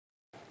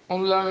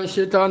أعوذ بالله من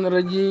الشيطان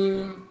الرجيم.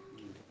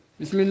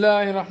 بسم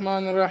الله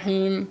الرحمن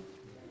الرحيم.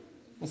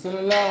 وصلى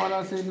الله على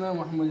سيدنا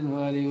محمد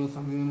وآله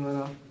وصحبه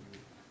وسلم.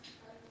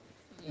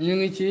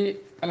 نيجي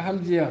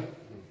الهمزية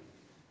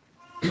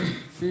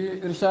في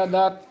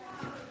إرشادات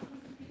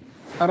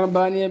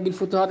الربانية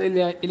بالفتوحات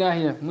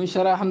الإلهية من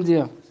شرح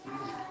حمزية.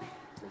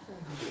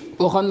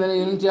 وخلنا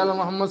ينتي على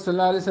محمد صلى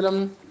الله عليه وسلم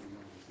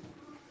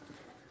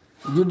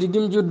جد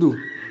جم جدو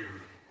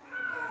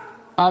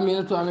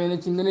آمينة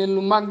آمينة نغنين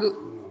لو ماغ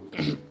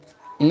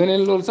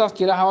ngeneen loolu sax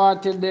ci la xawaa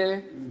teddee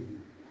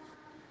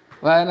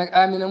waaye nag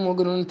amina moo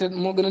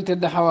gën a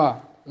tedd xawaa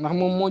ndax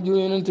moom moo jur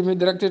yonent bi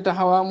direct te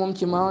xawaa moom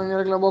ci maamam yi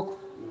rek la bokk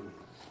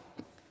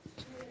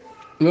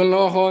loolu la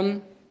waxoon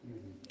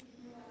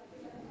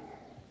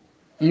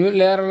ñu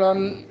leeraloon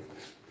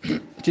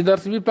ci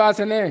dars bi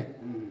passé ne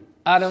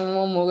Adama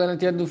moom moo gën a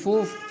tedd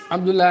fuuf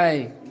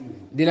Abdoulaye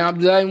dina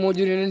Abdoulaye moo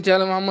jur yonent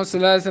Yàlla Muhammad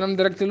sallallahu alayhi wa sallam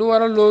direct lu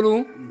waral loolu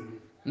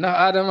ndax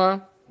Adama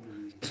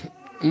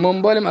moom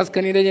mboolem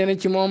askan yi dajee na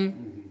ci moom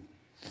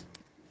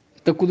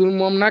te kudul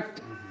moom nag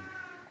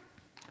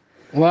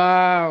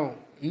waaw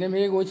ndem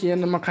yéegoo ci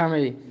yenn maqaama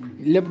yi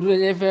lépp du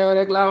dajee feew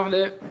rek laa wax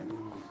de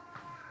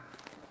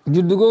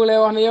juddu googu lay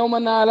wax ne yow ma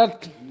naalat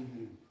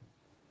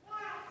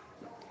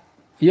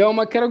yow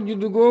ma keroog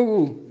juddu googu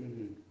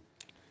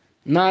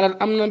naalat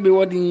am na bi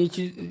wat yi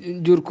ci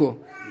jur ko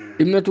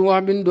ibnatu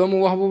wax bin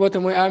doomu wax bu ba te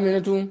mooy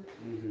aminatu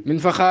min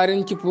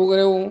faxaarin ci puug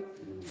réew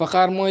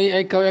faxaar mooy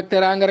ay kaw ak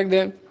teraanga rek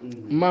de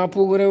maa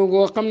puug réew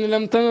goo xam ne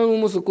lam tanaru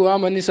musu ko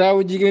ama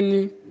nisaawu jigéen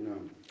ñi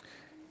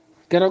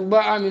keroog ba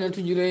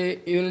aminatu juree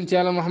yonent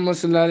yàlla muhammad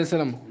sallallahu alayhi wa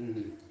sallam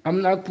am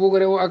na ak puug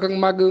réew ak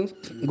màgg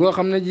goo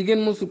xam ne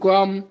jigéen musu ko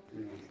am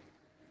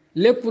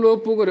lépp loo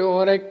puug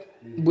réew rek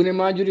bu ne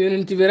maa jur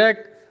yonent bi rek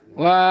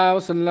waaw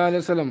sallallahu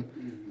alayhi wa sallam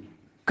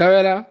kawe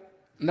la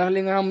ndax li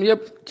nga xam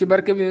yëpp ci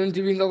barke bi yonent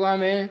bi nga ko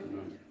amee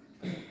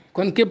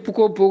kon képp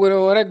koo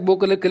puugarewoo rek boo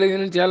ko lëkkale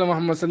yonent yàlla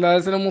Muhammad sallallahu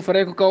alayhi wa sallam mu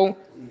faree ko kaw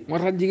moo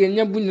tax jigéen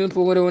ñëpp bu ñu doon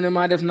puugarewoo ne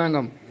maa def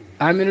nangam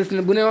aminatu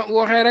ne bu ne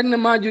waxee rek ne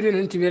maa jur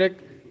yonent bi rek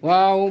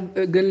waaw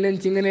gën leen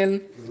ci ngëneel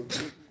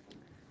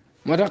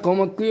moo tax xaw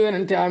ma ku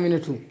yonente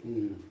aminatu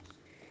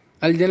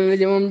aljana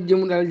la moom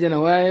jëmul aljana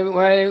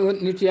waaye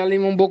nitu yàlla yi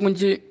moom bokkuñ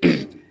ci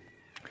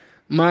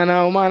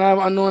maanaam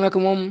àndoon ak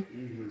moom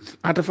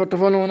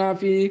atafaloona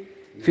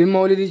fi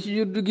mawlidi ci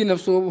juddu gi naf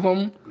soo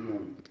boppam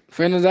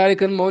fay na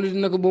zaalika mawlid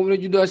nag boobu la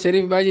juddu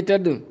asharif baa ji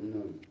tedd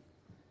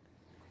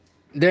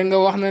dégg nga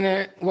wax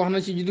na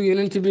ci juddu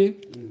yonent bi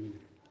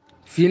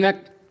fii nag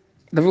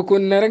dafa kon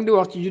ne rek di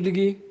wax ci juddu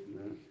gi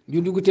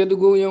juddu gu tedd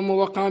googu yow ma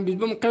waqam bis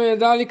ba mu xamee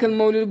zaalika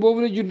mawlid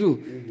boobu la juddu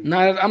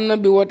naaret am na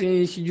bi woote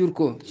ci jur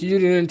ko ci jur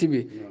yonent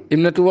bi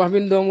ibnatu wax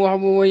bin doom wax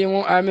bu woye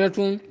moom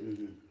aminatu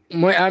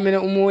mooy amina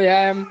umu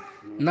yaayam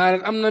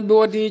naaret am na bi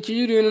woote ci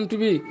jur yonent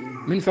bi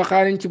min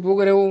faqaarin ci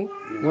puugarewu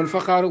wal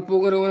faqaaru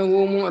puugarewu nag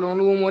woo moom alon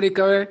lu moo di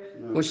kawe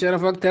wa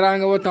sharaf ak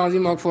teraanga wa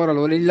tanzim ak foral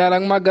wala ilaal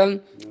ak màggal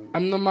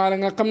am na maa la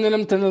nga xam ne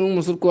lam tanaru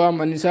musul ko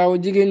am anisaaw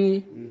jigéen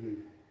ñi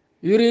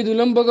yuridu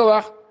lam bëgg a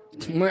wax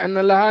mooy an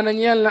na lahaa na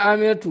ñeel na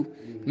aminatu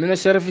min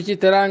sharafi ci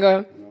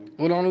teraanga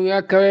wala lu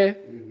ak kawe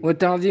wa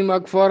tanzim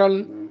ak foral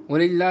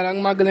wala ilaal ak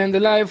màggal hen de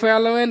laay fa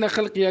yàlla way na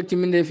xalqi ak ci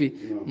mbindee fi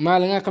maa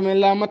la nga xam ne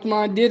laa mat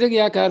ma déet ak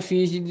yaakaar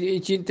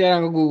fii ci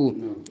teraanga googu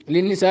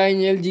li nisaay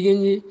ñeel jigéen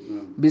ñi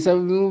bi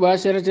sababi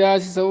mubasharatiha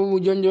si sababu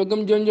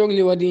jonjoogam jonjoog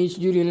li wadi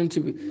ci jur yonent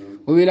bi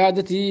wa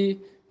wiladati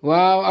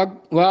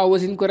waaw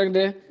wasin ko rek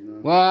de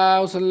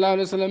waaw sallallahu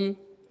alayhi wa sallam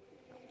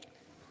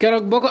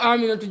keroog boo ko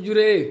aminatu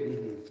juree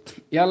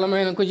yàlla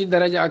may na ko ci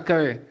daraja ak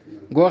kawe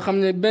goo xam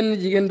ne benn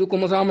jigéen du ko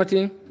mos a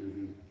amati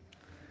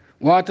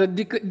waata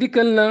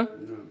dikkal na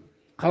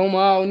xaw ma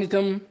waaw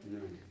nitam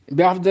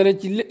bi afdala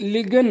ci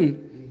li gën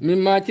mi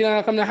maa ci la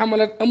nga xam ne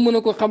xamalat ëmb na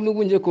ko xam lu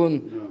bu njëkkoon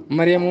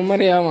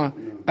mariama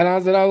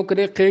alanzaraaw ko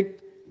de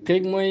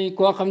xeeg mooy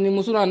koo xam ne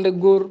mosul ànd ak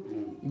góor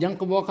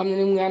jànq boo xam ne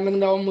ni mu ngi ànd ak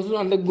ndawam mosul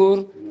ànd ak góor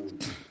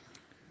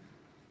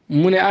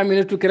mu ne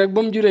aminatu ki rek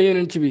ba mu juree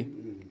yonent bi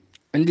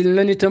andil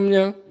na nitam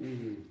ña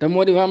te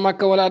moo di waa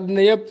Màkka wala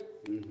àddina yëpp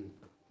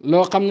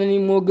loo xam ne ni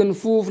moo gën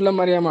fuuf la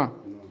Mariama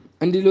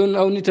andiloon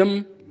aw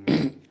nitam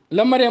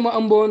la Mariama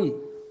amboon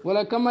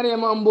wala ka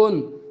Mariama amboon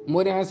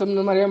moo di Iisa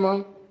ibnu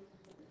Mariama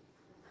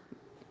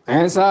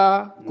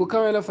Iisa ku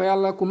kawe la fa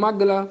yàlla ku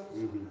màgg la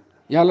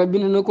yàlla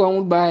bind na ko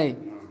amul baay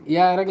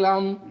yaay rek la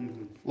am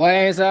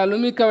waaye sa lu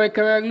muy kawe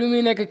ak lu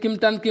muy nekk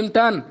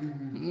kimtaan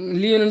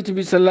li yonent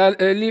bi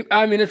li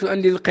aminatu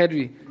andil xeet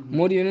wi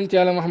moo di yonent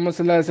yàlla Muhammad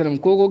sallallahu alayhi wa sallam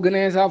kooko gën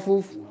a sa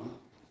fuuf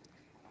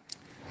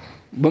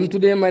ba mu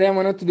tuddee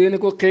Mariama nag tuddee ne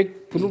ko xeeg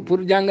pour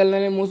jàngal na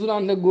ne mosul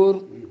ànd ak góor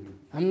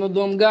am na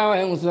doom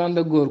gaawaay mosul ànd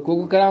ak góor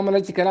kooku karaama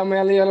la ci karaama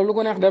yàlla lu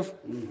ko neex def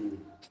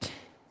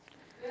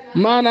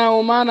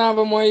maanaa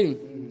ba mooy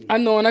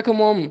àndoon nag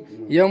moom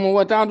yow ma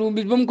wataatu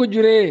bis ba mu ko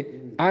juree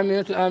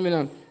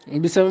amina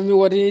bi sababi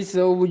wati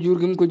sababu jur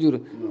gi mu ko jur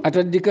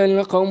atat dikkal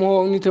na xaw ma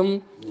woo nitam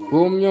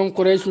woom ñoom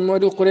Quraysh moo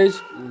di Quraysh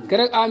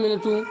keroog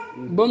aminatu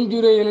ba mu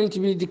juree yonent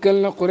bi dikkal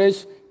na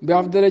Quraysh bi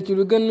afdala ci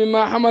lu gën mi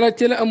maa xamala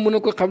ci la ëmb na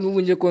ko xam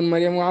bu njëkkoon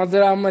Mariam wa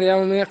azra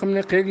Mariama mi nga xam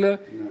ne xeeg la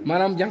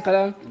maanaam jànq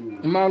la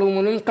maalum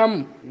luñ xam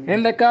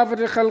xenda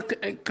kaafati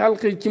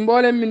xalqi ci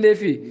mboolem mbindee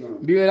fii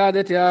bi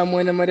wilaadati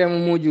mooy ne Mariama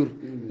moo jur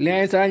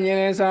leen sa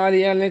ñeneen sa ali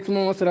yàlla nekk si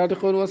moom wasalaatu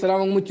xawlu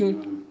wasalaam ak mucc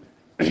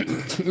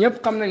ñëpp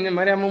xam nañ ne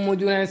Mariama moo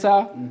jur sa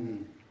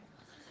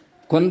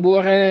kon bu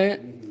waxee ne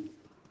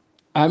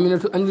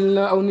Aminatu andil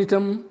na aw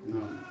nitam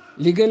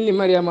li gën li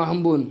Mariama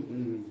xamboon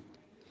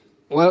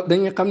wala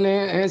dañuy xam ne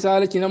Iisaa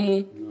la ci namu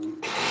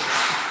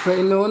fa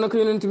inna woon nako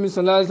yonent bi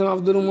sallallahu alayhi wa sallam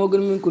afdalu moo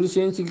gën min kulli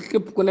shay'in ci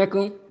képp ku nekk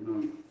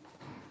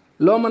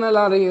loo mën a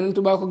laal rek yonent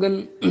baa ko gën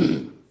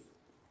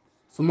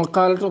su ma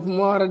qaala topp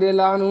moo war a dee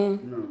laanu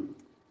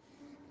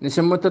ne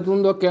sammatatu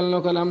ndokkeel na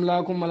ko am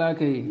laa ko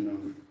malaaka yi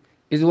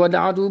is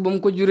wadaatu ba mu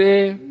ko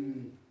juree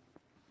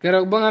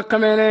keroog ba nga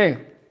xamee ne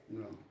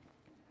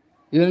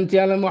yonent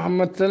yàlla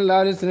Muhammad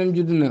sallallahu alayhi wa sallam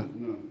judd na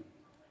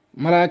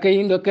malaaka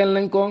yi ndokkeel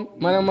nañ ko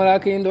maanaam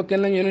malaaka yi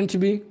ndokkeel nañ yonent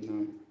bi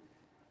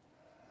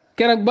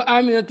keroog ba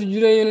Aminatu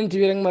juree yonent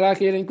bi rek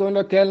malaaka yi dañ ko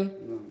ndokkeel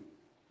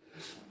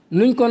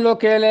nuñ ko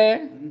ndokkeelee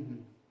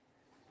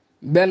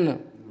benn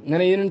nga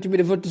ne yonent bi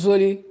dafa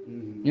tusooli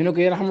ñu ne ko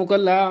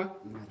yarhamukallah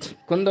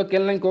kon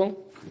ndokkeel nañ ko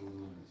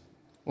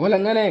wala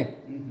nga ne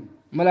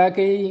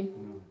malaaka yi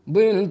ba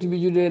yonent bi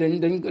juddee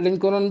dañ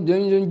ko doon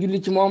julli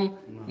ci moom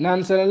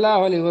naan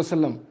sallallahu alayhi wa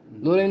sallam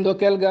loolu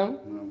ndokkeel ga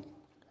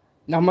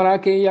ndax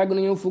malaaka yi yàgg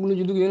nañoo foog lu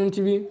juddug yonent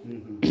bi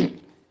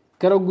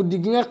keroog guddi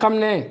gi nga xam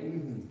ne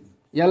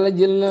yàlla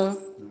jël na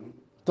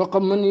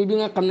toqam man yi bi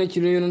nga xam ne ci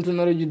la yonentu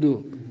nar a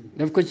juddoo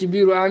def ko ci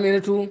biiru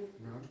Aminatu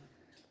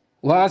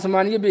waa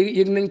asamaan yëpp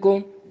yëg nañ ko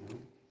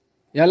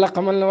yàlla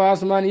xamal na waa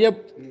asamaan yëpp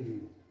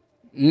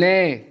ne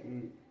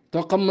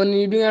toqam man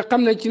yi bi nga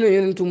xam ne ci la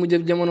yonentu mu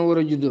jëf jamono war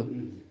a juddoo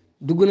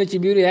dugg na ci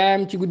biiru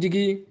yaayam ci guddi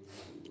gi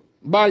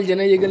baal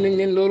jana yëgal nañ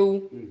leen loolu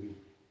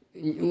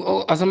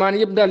asamaan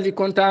yëpp daal di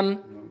kontaan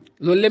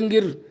loolu lépp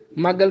ngir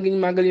màggal gi ñu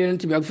màggal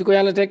yonent bi ak fi ko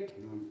yàlla teg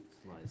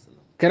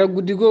keroog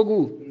guddi googu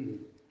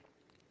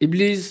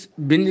Iblis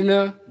bind na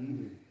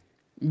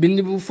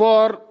bind bu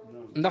foor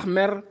ndax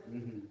mer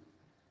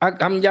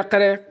ak am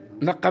njàqare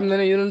ndax xam na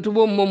ne yonent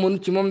boobu moom mënu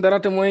ci moom dara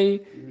te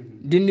mooy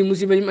dindi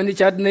musiba yi mu andi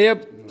ci àddina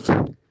yëpp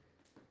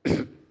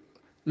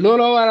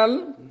looloo waral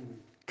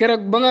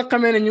keroog ba nga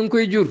xamee ne ñu ngi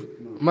koy jur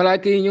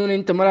malaaka yi ñëw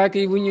nañ te malaaka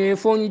yi bu ñëwee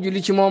foo ñu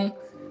julli ci moom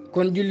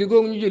kon julli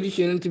googu ñu julli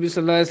ci yonent bi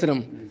sallallahu alayhi wa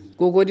sallam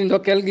kookoo di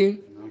ndokkeel gi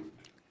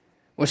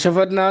wa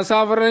shafat naa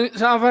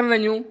saafar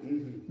nañu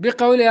bi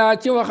xawliyaa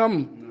ci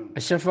waxam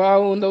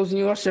shafaaw ndaw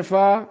suñuy wax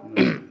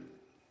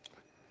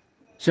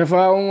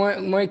shafaaw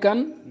mooy kan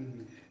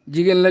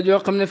jigéen la joo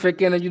xam ne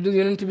fekkee na juddu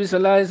yonent bi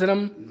sallallahu alayhi wa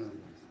sallam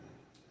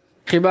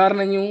xibaar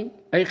nañu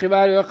ay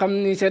xibaar yoo xam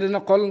ni sedd na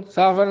xol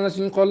saafar na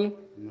suñ xol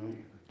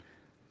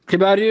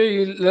xibaar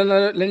yooyu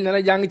lañ nar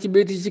a jàng ci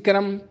béyti ci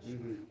kanam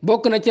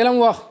bokk na ci lam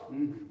wax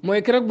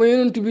mooy keroog ba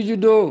yonent bi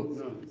juddoo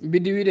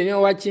biddiw yi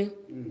dañoo wàcc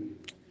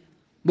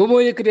ba boo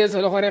yëkkatee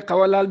sa loxo rek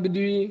xaw a laal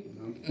biddiw yi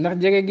ndax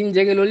jege giñ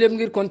jege loolu yëpp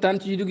ngir kontaan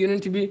ci juddug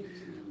yonent bi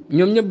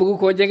ñoom ñëpp bëgg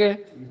koo jege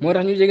moo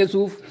tax ñu jege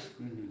suuf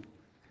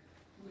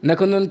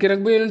naka noonu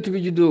keroog ba yonent bi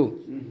juddoo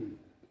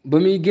ba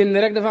muy génn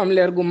rek dafa am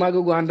leer gu màgg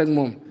gu ànd ak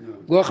moom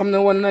goo xam ne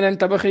wan na leen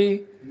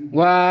tabaxi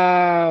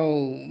waaw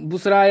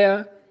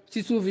busraaya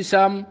ci suufi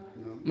saam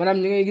maanaam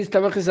ñu ngi gis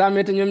tabaxi saam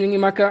te ñoom ñu ngi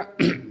màkka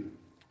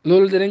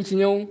loolu danañ ci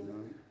ñëw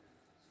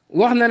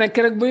wax na ne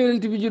keroog ba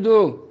yonent bi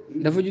juddoo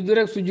dafa juddu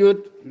rek su jóot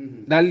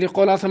daal di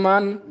xool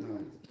asamaan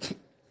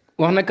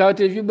wax na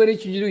kawteef yu bëri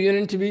ci juddu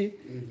yonent bi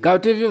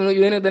kawteef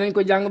yooyu nag danañ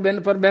ko jàng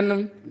benn par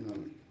benn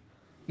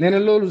nee na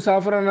loolu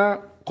saafara na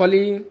xol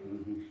yi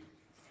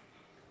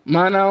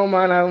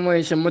maanaaw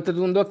mooy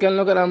chammatatu ndokkeel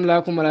na ko am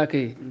laa ko malaaka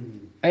yi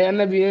ay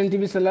annabi yonent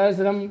bi sallallahu alayhi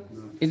wa sallam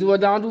is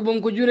wadaatu ba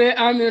mu ko juree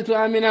aminatu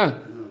amina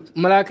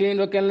malaaka yi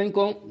ndokkeel nañ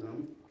ko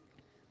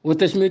wa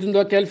tashmitu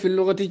ndokkeel fi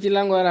lugati ci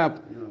langue arabe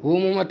woo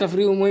moom a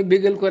tafriw mooy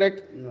béggal ko rek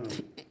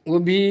wa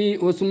bii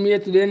wa summiye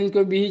tuddee nañ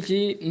ko bii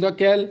ci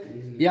ndokkeel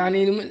yaani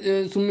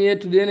summiye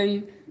tuddee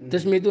nañ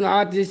tashmitun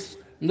atis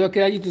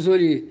ndokkeel aji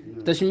tusool yi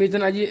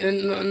tashmitun aji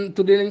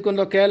tuddee nañ ko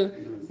ndokkeel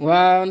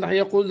waaw ndax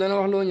yaqul dana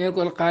wax loo ñeel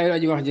ko alqaayil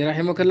aji wax ji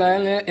rahimakallah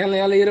yàlla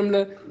yàlla yërëm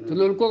la te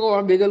loolu koo ko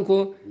wax béggal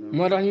ko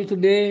moo tax ñu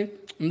tuddee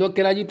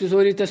ndokkeel aji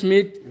tusool yi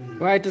tashmit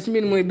waaye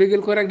tashmit mooy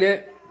béggal ko rek de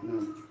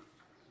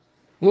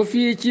wa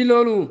fii ci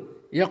loolu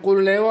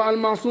yaqul lay wax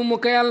almasumu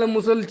ka yàlla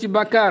musal ci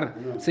bàkkaar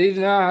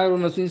sayidina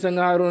haruna suñ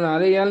sanga haruna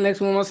alay yàlla nekk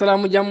su moom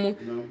asalaamu jàmm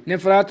ne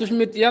fala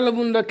tushmit yàlla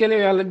bu ndokkele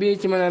yàlla bii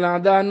ci man la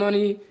daa noon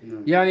yi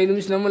yaani lu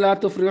mislamu laa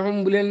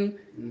tufrixum bu leen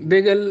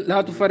bégal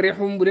laa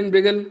tufarrixum bu leen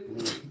bégal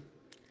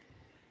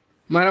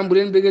maanaam bu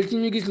leen bégal ci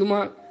ñu gis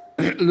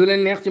lu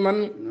leen neex ci man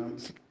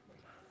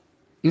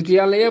nitu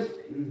yàlla yëpp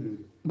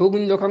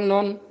bëgguñ ndokk ak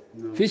noonu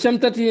fii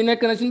samtat yi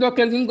nekk na ci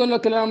ndokkeel gi ñu ko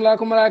ndokkele am laa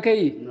ko malaaka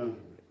yi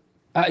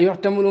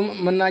yoxtamalu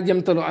mën naa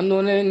jëmtalu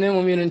andoo ne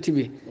moom yonent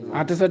bi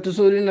atasatu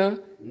sóoli na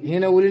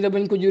xina wulida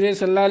bañ ko juree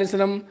sallallahu alayhi wa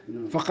sallam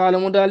fa qaala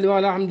mu daal di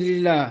wax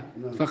alhamdulillah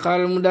fa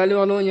qaala mu daal di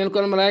wax loo ñeen ko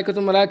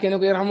malaykatu malaaka ne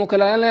ko yarhamuka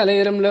la yàlla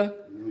yërëm la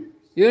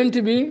yonent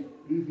bi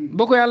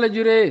ba ko yàlla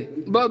juree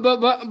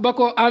ba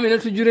ko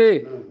aminatu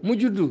juree mu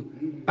juddu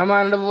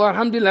amaana dafa wax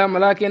alhamdulilah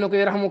malaaka yi na ko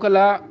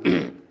yarhamukallah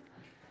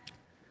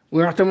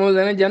waxtamoo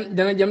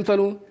dana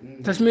jamtalu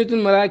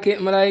tasmiyatul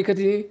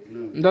malaayikati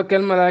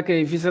ndokkel malaaka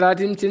yi fi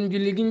salaatim seen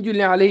julli giñ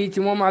julli alayhi ci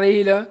moom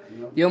alayhi la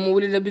yow ma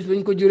wuli la bis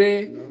bañ ko juree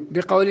bi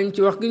xawlin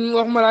ci wax giñ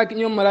wax malaaka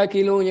ñoom malaaka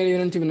yi la wuñal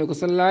yonent bi ne ko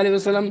sallallahu alayhi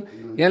wa sallam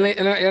yal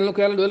na ko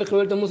yàlla doole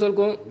xewal te musal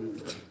ko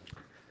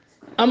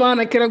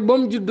amaana keroog ba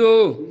mu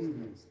juddoo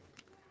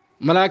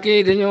malaaka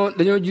yi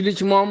dañoo julli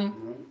ci moom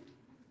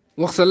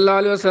wax sallallahu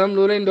alayhi wa sallam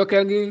loolay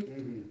ndokkeel gi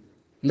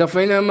ndax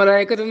fay na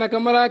malaayikata naka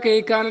malaaka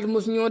yi kaanat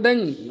mos ñoo dañ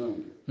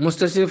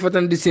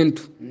mustashrifatan di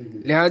séntu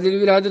li haadil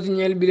wilaadatu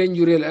ñeel bi leen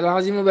jureel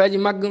alazima baa ji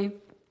màgg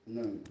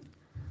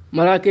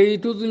malaaka yi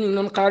tuuti ñu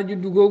noon xaar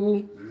juddu googu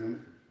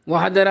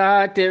wax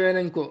dara teewee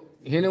nañ ko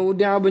xëy na wu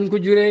daa bañ ko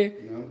juree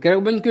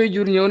keroog bañ koy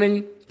jur ñëw nañ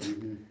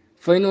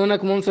fay noonu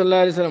nag moom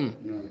sallallahu alayhi wa sallam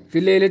fi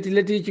leylati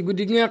lati ci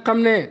guddi gi nga xam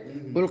ne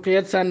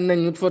ulqiyat sànni nañ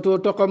nut fatoo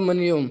toqab man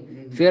yoom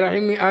fi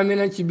rahimi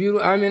amina ci biiru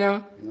amina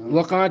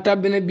waqaa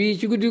tàbbina bii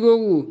ci guddi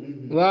googu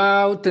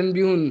waaw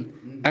tanbihun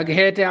ak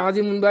xeete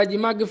azimun baa ji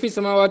màgg fi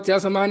samawaat ci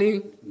asamaan yi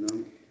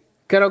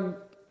keroog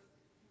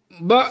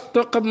ba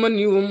toqab man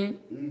yiwum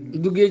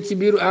duggee ci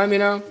biiru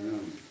amina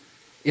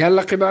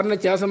yàlla xibaar na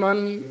ci asamaan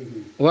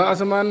waa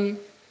asamaan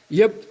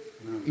yëpp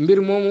mbir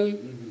moomu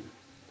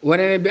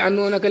wane ne bi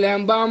àndoo naka li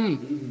am ba am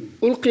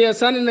ulqiya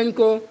sànni nañ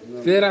ko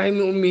fi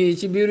rahimi ummi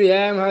ci biiru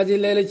yaayam haadi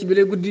layla ci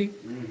bile guddi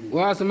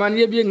waa asamaan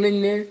yëpp yëg nañ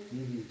ne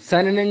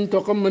sànni nañ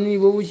toqab man yi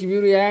boobu ci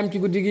biiru yaayam ci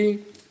guddi gi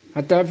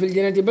hatta fil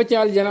janati ba ci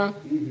aljana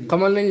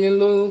xamal nañ leen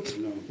loolu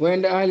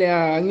wayande ahliha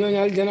ak ñooñu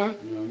aljana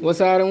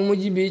wasaara mu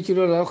mujj bi ci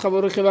loolu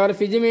xabaru xibaar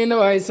fi jëmee na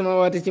waaye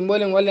samawaati ci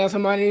mboolem wàlli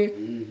asamaan yi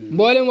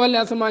mboolem wàlli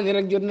asamaan yi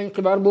rek jot nañ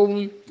xibaar boobu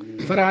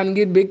faraxan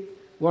ngir bég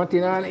waxti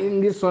naan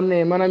ngir sonne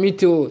maanaam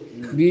ittoo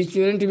bii ci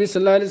yonent bi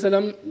sallallahu alayhi wa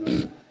sallam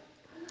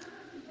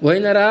waxi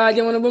na raa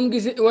jamono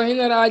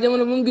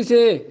ba mu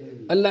gisee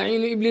allah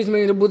inu iblis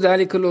may rëbbu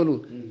daalika loolu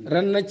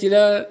ran na ci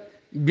la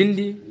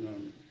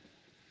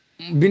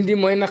bindi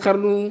mooy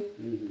naqarlu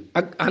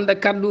ak ànd ak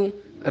kaddu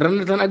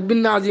randatan ak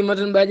bind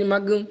azimatan baaji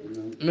màgg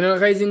minal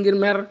xaysi ngir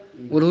mer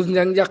wal husni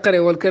ak njàqare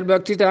wal kër bi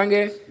ak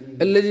tiitaange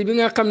alladi bi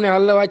nga xam ne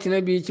àlla wàcc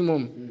na bii ci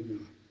moom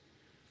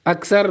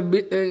ak sar bi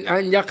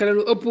njàqare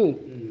lu ëpp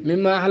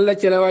mimma àlla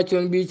ci la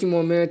wàccoon bii ci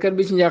moom mais kër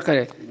bi ci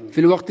njàqare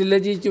fil waxti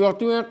alladi ci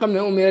waxtu bi nga xam ne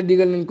umira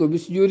digal nañ ko bi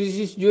sujjóoti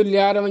si sujjóot li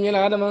aadama ñel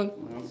aadama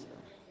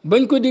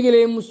bañ ko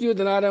digalee mu sujjóot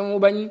la aadama mu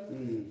bañ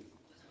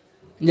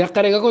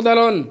njàqare ga ko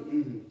daloon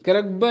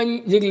keroog bañ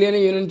jéglee ne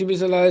yonent bi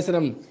sallallahu alayhi wa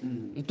sallam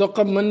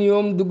toqab man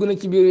yoom dugg na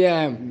ci biiru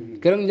yaayam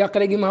keroog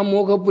njàqare gi ma xam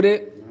moo ko ëpp de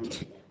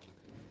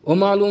wa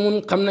maalumun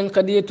xam nañ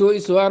xadiyatoo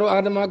histoire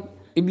Adama ak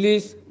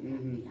Iblis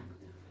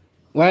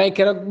waaye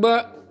keroog ba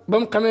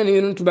mu xamee ne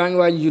yonent baa ngi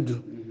waaj juddu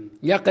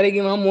njàqare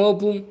gi ma xam moo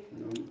ëpp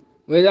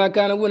wa iza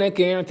kaana bu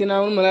nekkee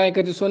i'tinaa'ul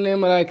malaayikati sonnee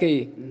malaayika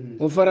yi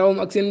wa farawum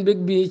ak seen bég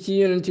bi ci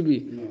yonent bi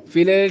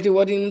fii laylati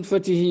wadi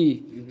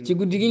nutfatihi ci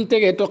guddi giñ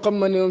tegee toqab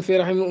man yoom fi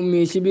rahimi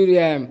ummi ci biiru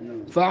yaayam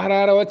fa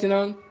axraara watina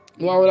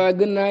waaw laa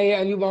gën naa yee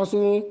an yubansu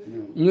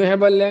ñu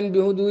xebal leen bi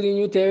huduri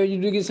ñu teewe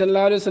juddu gi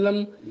sallallahu alayhi wa sallam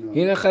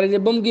yéena xaraja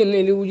ba mu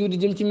génnee li wujudi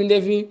jëm ci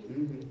mindeef yi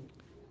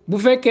bu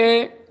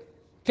fekkee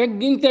teg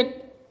giñ teg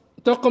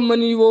toqam ma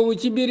ni woowu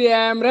ci biir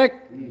yaayam rek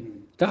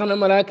tax na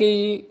malaaka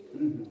yi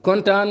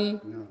kontaan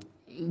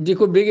di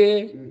ko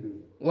bégee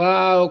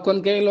waaw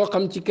kon kay loo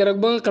xam ci keroog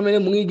ba nga xamee ne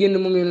mu ngi génn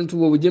moom yonentu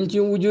boobu jëm ci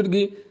wujud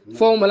gi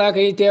foofu malaaka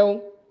yi teew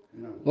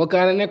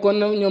wakaana nekkoon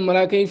na ñoom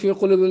malaaka yi fii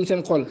xulubim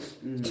seen xol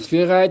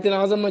fii xaayatil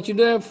azama ci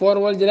doye foor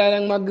wal jalaal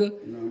ak màgg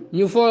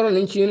ñu fooroon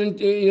lañ ci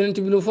yonent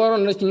bi lu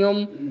fooroon la ci ñoom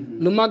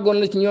lu màggoon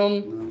la ci ñoom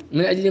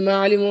min ajli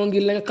ma alimoo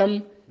ngir lañ xam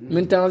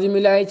min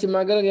tanzimillahi ci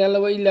màggal ak yàlla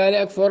wa illaali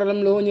ak fooralam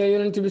la woon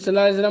yonent bi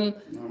sallallahu alayhi wa sallam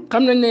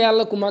xam nañ ne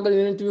yàlla ku màggal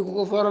yonent bi ku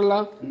ko fooral la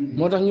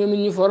moo tax ñoom it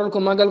ñu fooral ko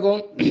màggal ko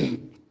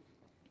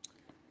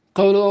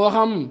xawloo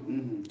waxam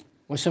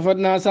wa shafat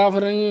naa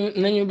saafara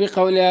nañu bi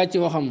xawliyaa ci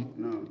waxam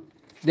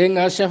dégg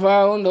nga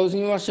shafaa ndaw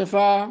suñu wax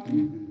shafaa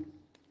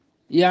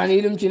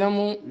yaani lum ci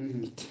namu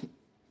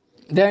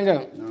dégg nga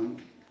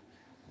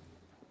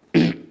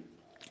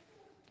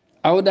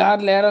aw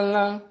daxat leeral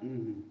na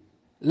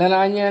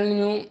lanaa ñeel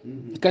ñu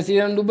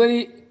kasiran du bëri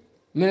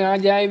min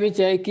ajaay bi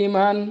ci ay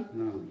kiimaan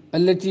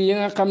allati yi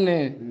nga xam ne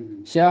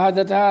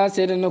shahadata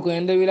seeda na ko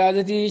inda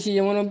wilaadati ci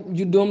jamono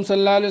juddoom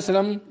sallallahu alayhi wa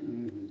sallam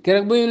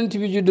keroog ba yonent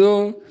bi juddoo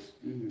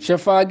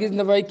shafaa gis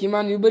na fay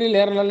kiimaan yu bëri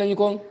leeral lañu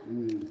ko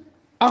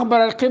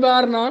axbarat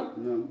xibaar na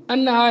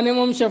annaha ne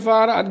moom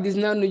shafaara at gis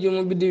naa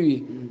nujuuma biddiw yi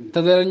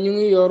tadara ñu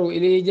ngi yooru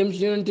ilay jëm ci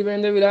yonent bi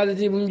inda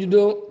wilaadati bu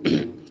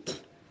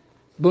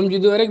mu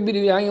juddoo rek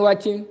biddiw yaa ngi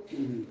wàcc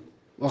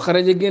wa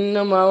xaraja génn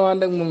na maa waan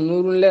ak moom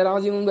nuurun leer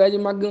azimun bi aji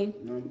màgg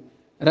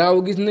raaw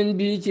gis nañ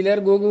bi ci leer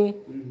googu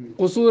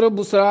xusuura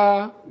busra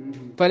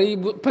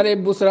pare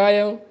busra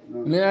ya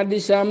min ardi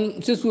Sham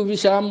si suufi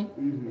Sham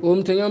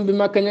te ñoom bi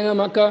Makka ña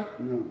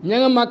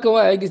nga Makka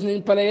waaye gis nañ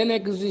pale ya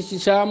nekk ci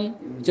Sham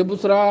ca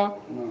busra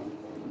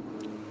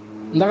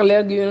ndax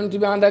leer gi yonent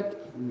bi ànd ak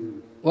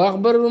wa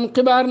axbarum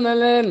xibaar na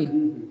leen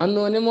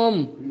andoo ne moom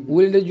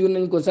wuli da jur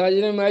nañ ko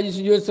saajina maa ji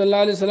sujjóot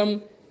sallallahu alayhi wa sallam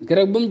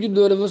keroog ba mu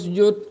juddoo dafa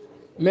sujjóot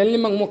mel ni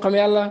mag mu xam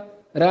yàlla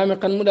raami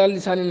xan mu daal di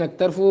sànni nag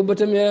tarfoo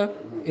bëtam ya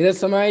ila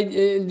samaay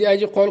di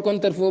aji xool kon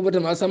tarfoo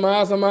bëtam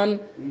asamaan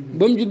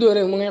ba mu juddoo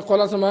rek mu ngay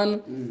xool asamaan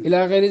ila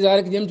xeeri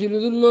zalik jëm ci lu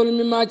dul loolu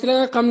mi maa ci la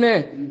nga xam ne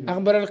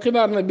axbaral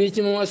xibaar na bii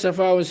ci moom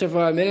achafa wa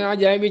chafa meneen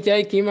ajaay bi ci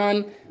ay kiimaan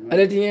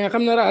alati yi nga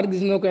xam ne raat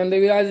gis na ko inde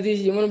wilaadati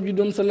ci jamono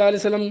juddoom sallallahu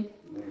alayhi wa sallam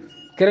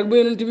keroog ba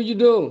yonent bi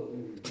juddoo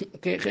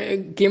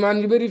kiimaan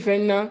yu bëri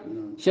feeñ na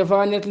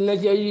chafa nett na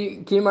ci ay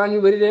kiimaan yu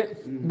bëri de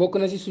bokk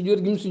na ci sujjóot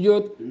gi mu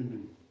sujjóot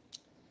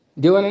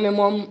di wane ne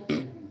moom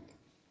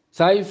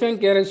saa yu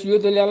fenkee rek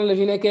sujjóotal yàlla la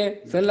fi nekkee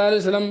sallallahu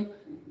alayhi wa sallam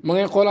ma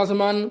ngay xool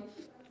asamaan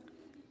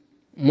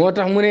moo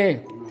tax mu ne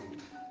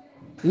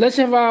la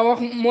chafa wax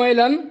mooy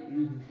lan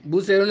bu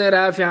seeru ne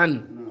raafian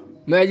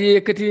maa ji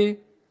yëkkati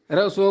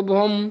rasoo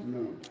boxam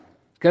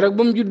keroog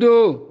ba mu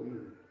juddoo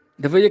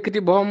dafa yëkkati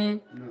boxam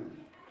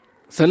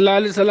sallallahu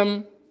alayhi wa sallam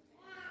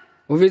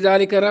wa fi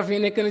zalika rafi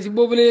nekk na si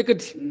boobu la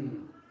yëkkati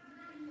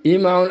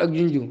imaawun ak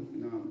junju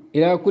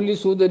ila kulli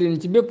suudadin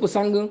ci bépp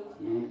sang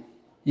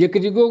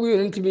yëkkati googu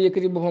yonent bi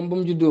yëkkati boppam ba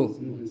mu juddoo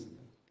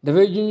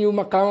dafay junju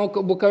maqaama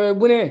bu kawee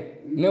bu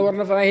ne war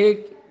na faa yéeg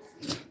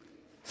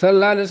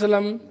sallallahu alayhi wa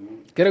sallam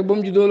keroog ba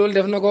mu juddoo loolu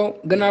def na ko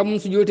gannaaw bu mu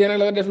sujjootee nag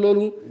la ko def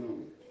loolu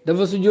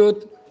dafa sujjoot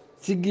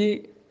siggi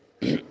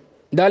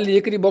daal di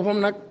yëkkati boppam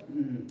nag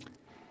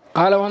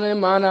xaala wax na ne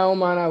maanaaw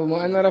moo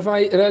ana rafa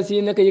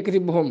rasi naka yëkkati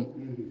boppam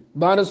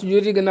baada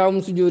sujjooti gannaaw bu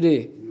mu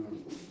sujjootee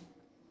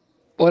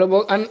wala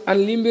boog an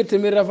li mbir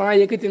tamit rafa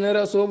yëkkati na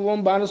rasoo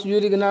boppam baada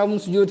sujjooti gannaaw bu mu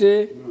sujjootee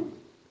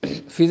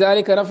fi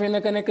zalika rafa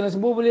naka nekk na si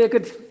boobu la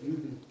yëkkati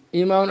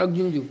imaawun ak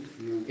junju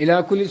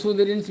ila kulli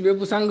suudarin si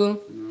bépp sang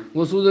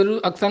wa suudaru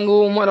ak sang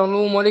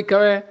moo di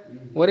kawe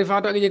wari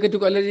faatu ak yëkkati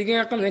ko alladi gi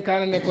nga xam ne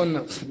kaana nekkoon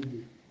na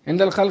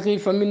indal xalqi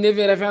fa min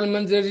defi rafi al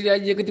manzilati di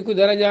aji yëkkati ko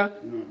daraja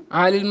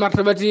alil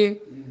martabati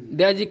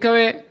di aji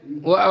kawe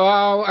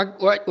waaw ak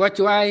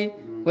wàccuwaay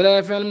wala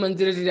rafi al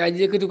manzilati di aji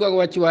yëkkati ko ak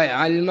wàccuwaay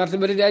alil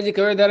martabati di aji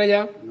kawe daraja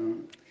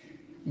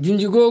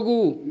junju googu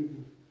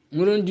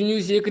mu doon junju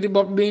si yëkkati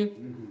bopp bi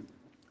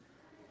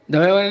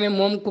dafay wane ne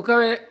moom ku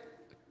kawe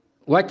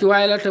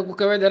wàccuwaay la te ku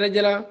kawe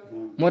daraja la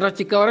moo tax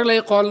ci kaw rek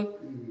lay xool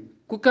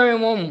ku kawe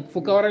moom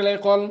fu kaw rek lay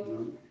xool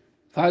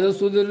faado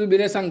suudaru bi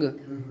de sang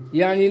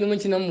yaa ngi lu ma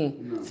ci namu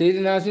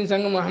Seydina suñ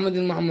sang Muhammad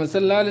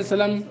sallallahu alayhi wa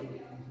sallam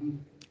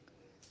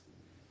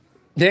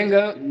dégg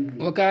nga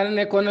wakaana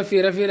nekkoon na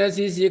fii rafi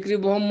rasi si yëkkati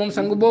boppam moom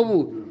sang boobu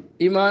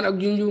imaan ak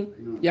junju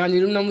yaa ngi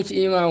lu mu namu ci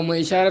imaan mooy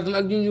isharatun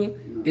ak junju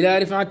ila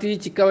rifaati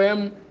ci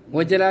kawem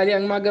wa jalaali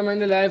ak màggamay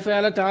ne laay fa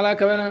yàlla taala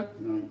kawe na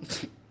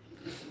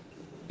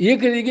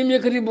yëkkati gi mu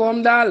yëkkati boppam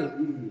daal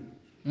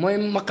mooy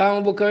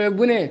maqaama bu kawe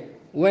bu ne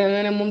wane na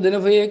ne moom dana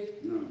fa yéeg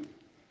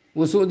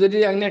wa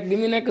suudadi ak nekk gi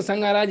mu nekk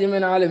sangara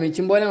jëmeen alami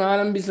ci mboolem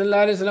alam bi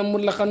sallallahu alayhi wa sallam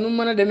mutlaqan nu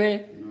mën a demee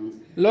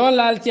loolu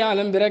laal ci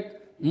alam bi rek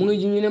mu ngi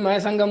junju ne maay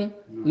sangam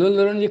loolu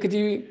la doon yëkkati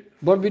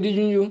bopp bi di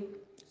junju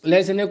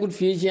lay sa nekkut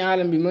fii ci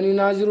alam bi man yu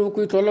naasiru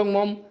kuy tolloog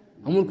moom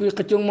amul kuy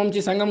xëccoog moom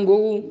ci sangam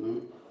googu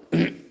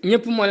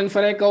ñëpp moo leen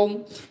faree kaw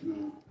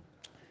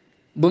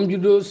ba mu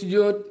juddoo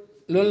sujjóot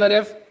loolu la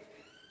def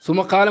su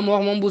ma xaala mu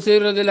wax moom bu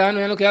Seyru radiyallaahu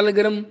anhu ne ko yàlla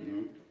gërëm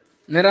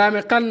ne raami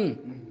xan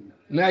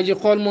mais aji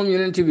xool moom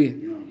yonent bi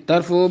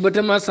tarfoo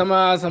bëtama sama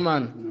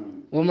asamaan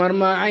wa mar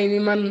ma ay ni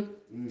man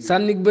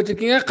sànnik bët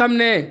ki nga xam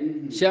ne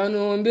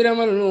caano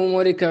mbiramal nu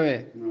moo di kawe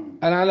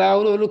ana laaw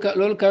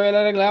loolu kawe la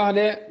rek laa wax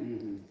de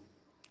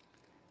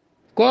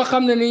koo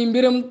xam ne nii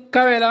mbiram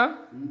kawe la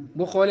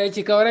bu xoolee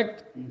ci kaw rek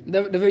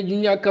dafay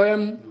junj ak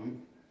kawem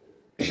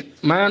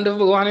maanaam dafa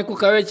bëgg wax ne ku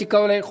kawe ci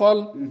kaw lay xool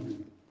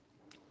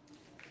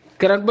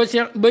keroog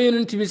ba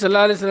yonent bi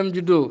sallallahu alayhi wa sallam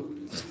juddoo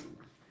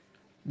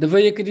dafa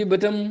yëkkati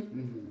bëtam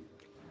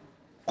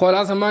xool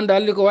asamaan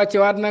daal di ko wàcce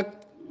waat nag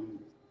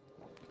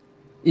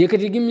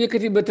yëkkati gim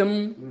yëkkati bëtam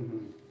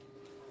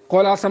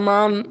xool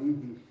asamaan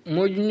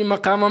moo junj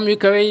maqaamam yu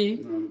kawe yi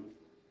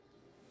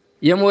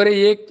yam war a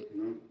yéeg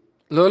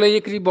loola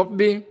yëkkati bopp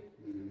bi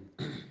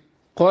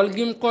xool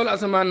gim xool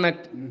asamaan nag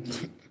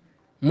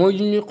moo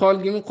junj xool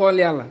gim xool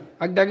yàlla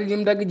ak dagg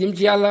gim dagg jëm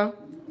ci yàlla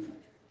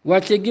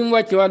wàcce gim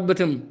wàcce waat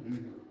bëtam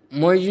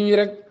mooy junj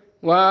rek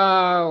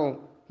waaw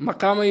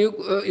maqaama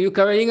yu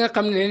kawe yi nga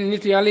xam ne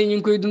nit yàlla yi ñu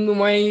ngi koy dund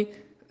mooy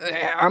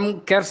am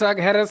kersa ak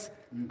xeres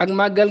ak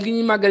màggal gi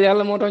ñuy màggal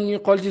yàlla moo tax ñuy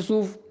xool ci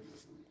suuf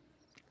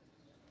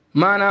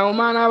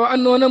maanaaw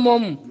andoona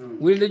moom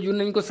wuli la jur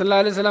nañ ko sallallahu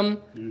alayhi wa sallam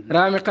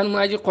raami xan mu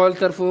aji xool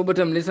tarfoo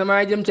bëtam li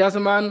samaay jëm ci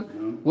asamaan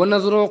wa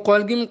nazruhu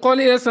xool gi mu xool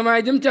ila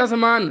samaay jëm ci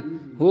asamaan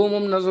hoo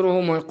moom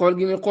nazruhu mooy xool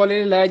gi mu xool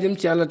ila laay jëm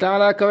ci yàlla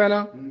taala kawe na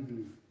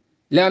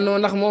li andoo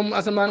ndax moom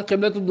asamaan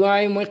xiblatu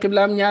duwaay mooy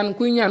xiblaam ñaan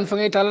kuy ñaan fa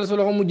ngay tàllal sa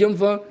loxo mu jëm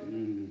fa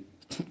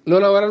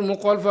loola waral mu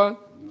xool fa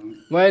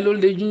waaye loolu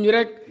day junj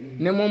rek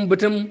ne moom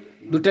bëtam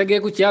du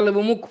teggeeku ci yàlla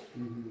ba mukk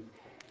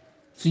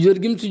sujjóot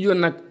gi mu sujjóot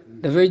nag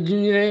dafay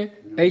junj ne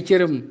ay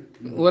cëram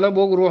wala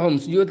boog ruuxam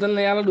sujjóotal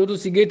na yàlla dootu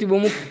si géeti ba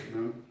mukk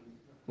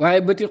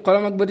waaye bëti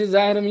xolam ak bëti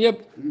zaahiram yëpp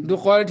du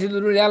xoolati lu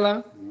dul yàlla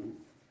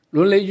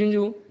loolu lay junj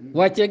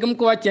wàccee gam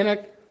ko wàccee nag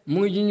mu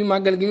ngi junj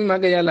màggal gi mu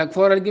màggal yàlla ak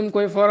fooral gi mu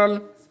koy fooral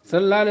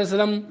sallallahu alayhi wa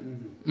sallam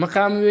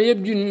maqaam yooyu yëpp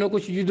junj na ko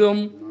ci juddoom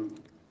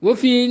wa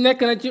fii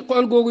nekk na ci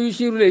xool googu yu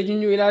siiru lay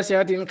junj ilaa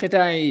sihaatin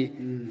xitaay yi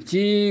ci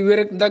wér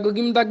ak dagg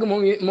gi mu dagg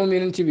moom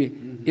yeneen ci bi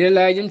ila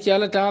laay jëm ci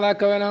yàlla taala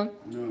kawe na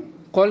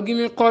xool gi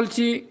muy xool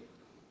ci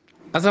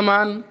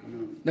asamaan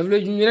daf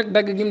lay junj rek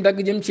dagg gi mu dagg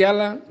jëm ci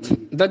yàlla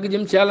dagg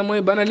jëm ci yàlla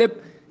mooy bana lépp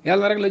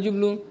yàlla rek la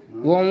jublu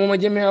wax mooma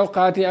jëmee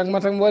awqaati ak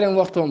matak mbooleem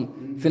waxtoom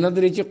fi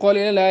nadri ci xool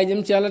ila laay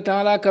jëm ci yàlla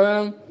taala kawe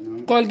na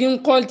xool gi mu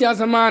xool ci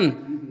asamaan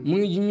mu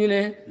ngi junj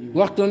ne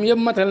waxtoom yëpp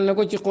matal na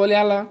ko ci xool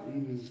yàlla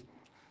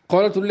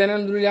xoolatul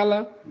leneen dul yàlla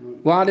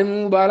wax de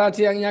mu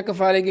baalaati ak ñàkk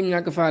faale gi mu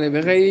ñàkk faale ba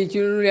xëy ci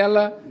dul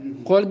yàlla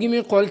xool gi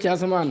muy xool ci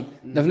asamaan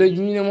daf lay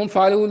junj ne moom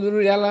faalewul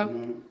dul yàlla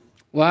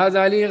wa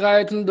hada lii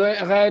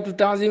gaayatu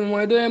taazim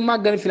mooy doy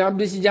màggal fi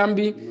abdi ci jaam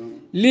bi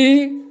lii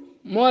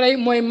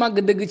mooy màgg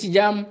dëgg ci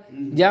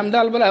jaam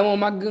daal balaa moo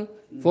màgg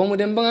foo mu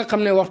dem ba nga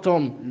xam ne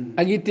waxtoom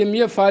ak itteem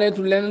yëpp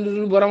faaleetul leneen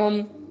dul boromam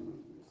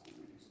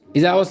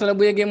isa wasala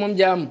bu yeggee moom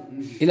jaam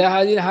ila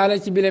haadil xaala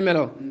ci bile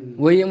melo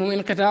waaye moom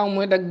inqitaa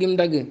mooy dagg gim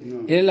dagg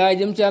ila laa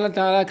jëm ci yàlla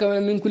taala kawe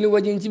min kulli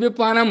wajin ci bépp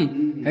anam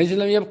xëy su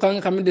lam yëpp xam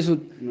nga xam ne desut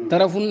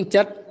tarafun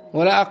cat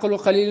wala aqalu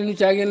xalil nu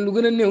caageen lu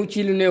gën a néew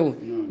ci lu néew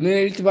mine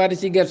iltifaati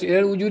ci gertu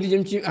ilal wujudi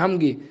jëm ci xam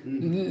gi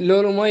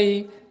loolu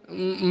mooy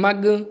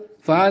màgg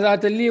fa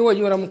hazaata lii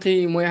waju ram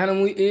xii mooy xana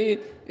muy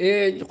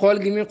xool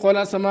gi mi xool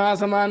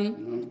asamaan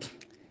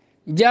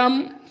jaam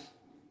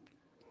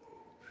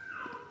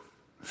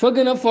fa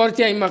gën a foor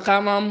ci ay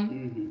maqaamaam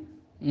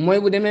mooy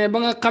bu demee ba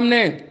nga xam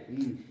ne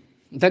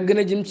dagg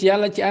na jëm ci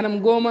yàlla ci anam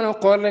goo mën a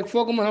xool rek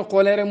foo ko mën a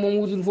xoolee rek moom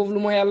wutul foofu lu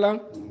mooy yàlla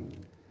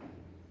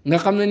nga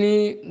xam ne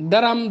nii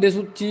daraam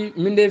desut ci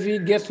mindeef yi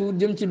gestu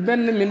jëm ci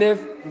benn mindeef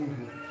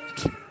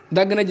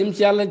dagg na jëm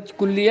ci yàlla ci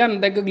kulliyan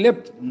dagg ak lépp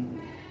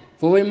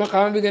foofay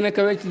maqaama bi gën a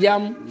kawe ci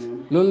jaam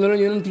loolu la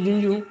yonent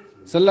junju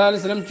sallallahu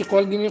alayhi wa sallam ci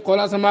xool gi muy xool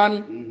asamaan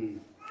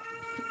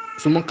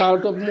su ma xaal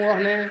topp mu wax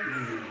ne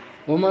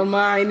wa man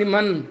maa ay ni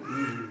man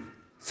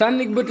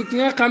sànni bëti ki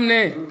nga xam ne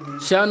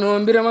caanoo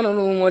mbirama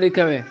loolu moo di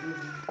kawe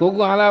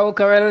kooku alaawu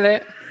kawe la de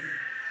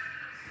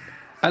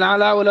al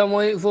alaawu la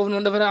mooy foofu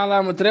noonu dafa ne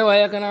alaama tere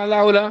waaye yaakaar naa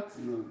alaawu la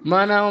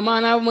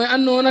maanaam mooy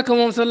àndoo naka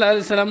moom sallallahu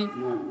alayhi wa sallam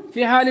fi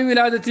xaali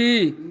wilaadati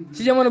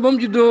ci jamono ba mu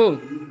juddoo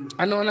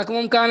àndoo naka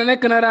moom kaana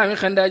nekk na raami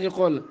xandaa ji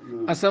xool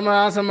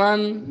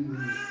asamaan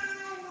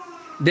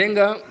dégg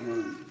nga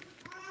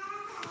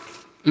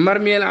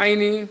marmiyel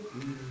ayni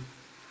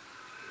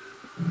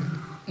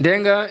dégg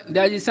nga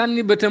daa ji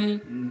sànni bëtam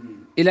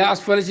ila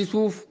asfal si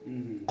suuf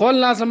xool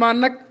na asamaan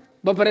nag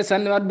ba pare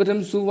sànni waat bëtam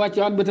suuf wàcce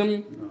waat bëtam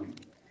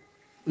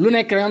lu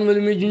nekk rek am na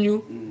lu muy junju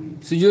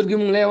su jóot gi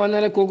mu ngi lay wan ne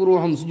rek kooku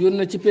ruuxam su jóot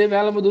na ci pee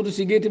yàlla ba dootu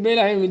si géeti bay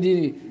laa mi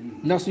diini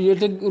ndax su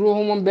jóot ak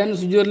ruuxu moom benn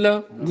su jóot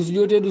la du su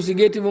jóotee du si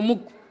géeti ba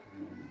mukk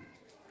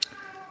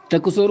te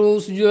ku sa ruux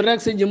su jóot rek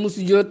sa jëmm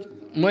su jóot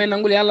mooy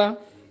nangul yàlla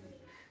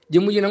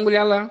jëmm ji nangul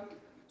yàlla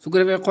su ko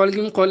defee xool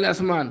gi mu xool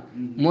asamaan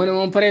moo ne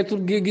moom pare tur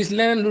gi gis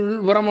leneen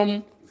lu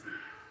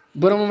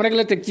boromam rek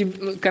la teg ci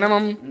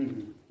kanamam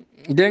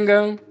dégg nga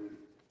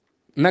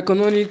naka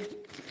noonu it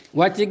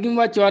wàcce gi mu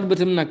wàcce waat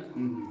bëtam nag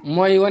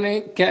mooy wane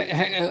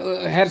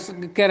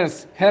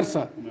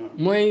xersa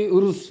mooy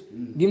rus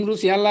gi mu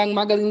rus yàlla ak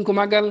màggal gi mu ko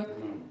màggal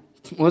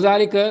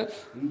wazalika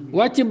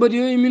wàcce bët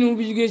yooyu minu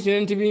bi jugee ci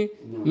yonent bi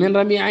min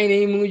rami ayne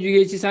yi mu ngi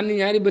jugee ci sànni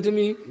ñaari bëtam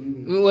yi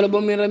wala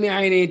boobu min rami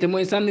ayne yi te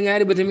mooy sànni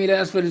ñaari bëtam yi ila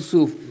asfali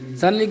suuf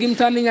sànni gim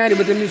sànni ñaari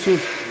bëtam yi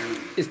suuf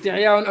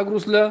istixyaawoon ak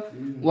rus la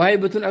waxay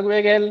bëtun ak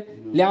wegeel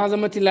li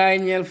azamati laay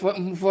ñeel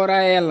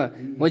fooraay yàlla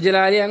wa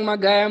jalaali ak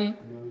màggaayam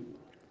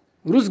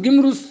rus gim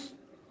rus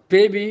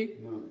pee bi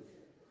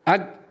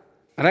ak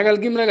ragal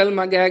gim ragal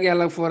màggaay ak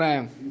yàlla ak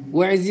fooraayam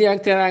wa izzi ak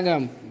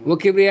teraangam wa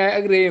kibriyaay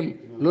ak réyam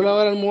loola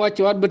waral mu wàcc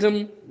waat bëtam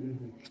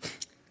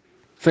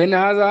fay na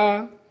haza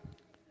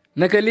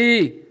naka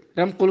lii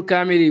ramqul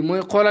kaamil yi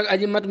mooy xool ak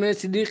aji mat mais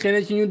siddiq xëy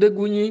na ci ñu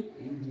dëggu ñi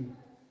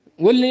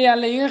wala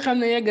yàlla yi nga xam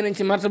ne yegg nañ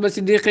ci martaba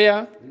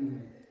siddiqiya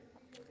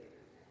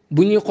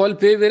bu ñuy xool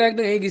pee bi rek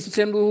da ngay gis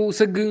seen ruuxu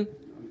sëgg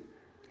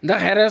ndax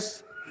xeres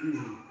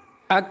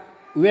ak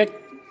wekk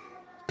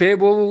pee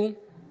boobu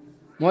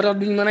moo tax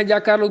duñ mën a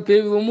jàkkaarloog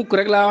pee bi ba mukk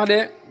rek laa wax de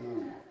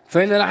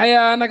fay na la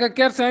xayaa naka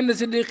kersa inda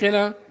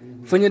siddiqina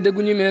fa ñu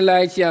dëggu ñu mene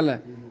laay ci yàlla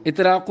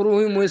itraaqu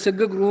ruuxi mooy sëgg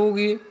ak ruuxu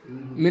gi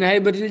min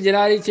haybatil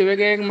jalaali ci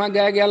wegee ak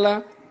màggaay ak yàlla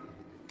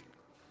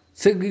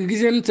sëgg gi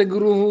sëgg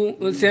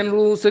ruuxu seen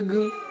ruuxu sëgg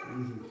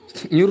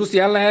ñu rus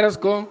yàlla xeres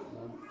ko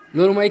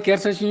loolu mooy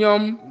kersa ci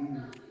ñoom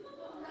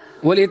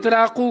wala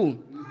itraaqu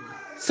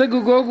sëgg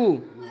googu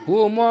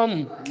huwa moom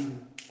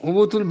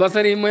hubutul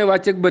basari mooy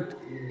wàcceg bët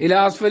ila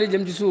asfali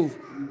jëm ci suuf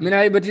min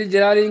haybatil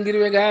jalaali ngir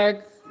wegaay ak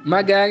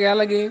màggaay ak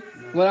yàlla gi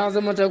wala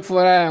azamata ak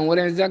foraayam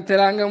wala izak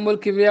teraangam wal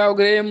kibriya ak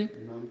réyam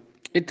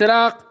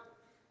itraaq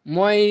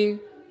mooy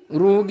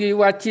ruux gi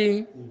wàcci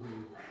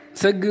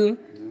sëgg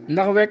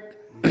ndax wek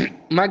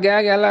màggaay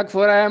ak yàlla ak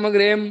foraayam ak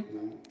réyam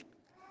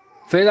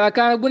fayda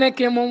kaana bu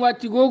nekkee moom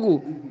wàcc googu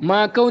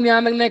maa kaw ni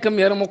ànd ak nekkam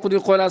yaram ma xudi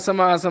xool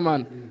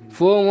asamaan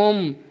foo moom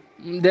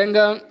dégg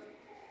nga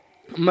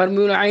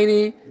marmiul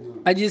ayni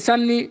aji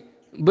sànni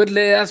bët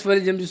la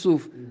asfali jëm ci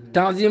suuf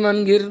tanziman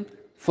ngir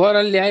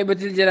fooral li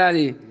haybatil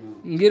jalaali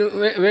ngir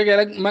wegeel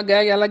ak màggaay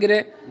ak yàlla gi de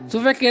su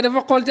fekkee dafa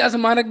xool ci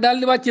asamaan rek daal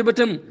di wàcce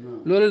bëtam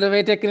loolu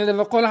dafay tekki ne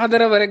dafa xool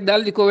xadara ba rek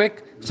daal di ko wekk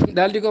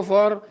daal di ko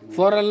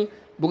fooral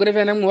bu ko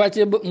defee nag mu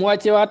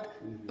wàcce waat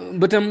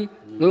bëtam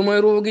loolu mooy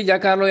ruux gi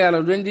jàkkaarloo yàlla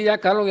du leen di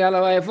jàkkaarloo yàlla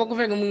waaye foo ko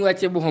fekk mu ngi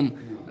wàccee boppam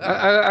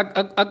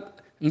ak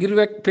ngir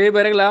wekk pay ba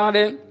rek laa wax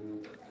de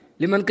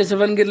li man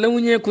kasafan ngir la mu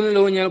ñeeku ne la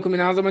mu ñeel ko min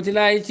azamati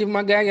laahi ci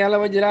màggaay ak yàlla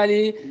wa jalaali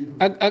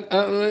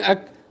ak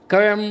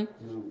kawem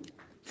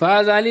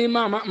faazali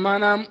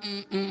maanaam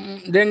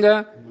dégg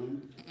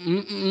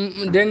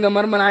nga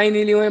mar man ay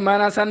nii lii mooy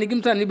maanaam sànni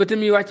gim sànni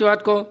bëtam yi wàcce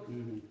waat ko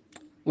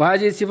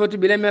waaji sifatu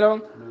bi la melo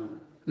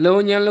la mu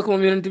ñeel na ko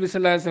moom yonent bi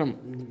sallallahu alayhi wasallam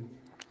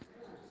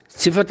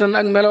sifatan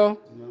ak melo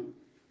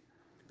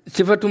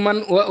sifatu man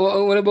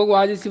wala boog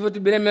waaji sifatu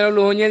bi la melo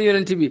loo ñeel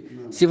yonent bi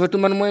sifatu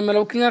man mooy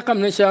melo ki nga xam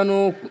ne shaanu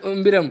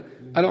mbiram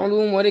al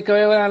ulum moo di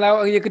kawe wala laaw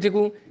ak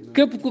yëkkatiku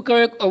képp ku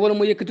kawe wala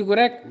mu yëkkatiku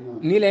rek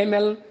nii lay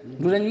mel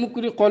du dañ mukk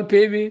di xool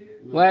pay bi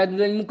waaye du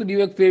dañ mukk di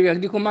wekk pay bi ak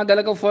di ko màggal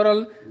ak foral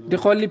di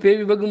xool li pay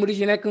bi bëgg mu di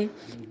ci nekk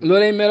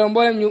loolay melo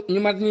mboolem ñu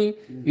mat ñi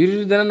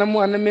yuridu dana na mu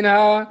ànd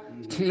minha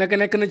naka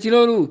nekk na ci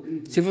loolu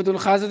sifatul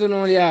xaasatul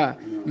uliya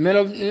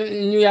melo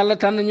ñu yàlla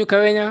tànn ñu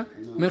kawe ña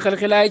min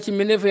xalqilaay ci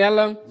mbindeef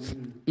yàlla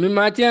min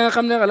maa ci nga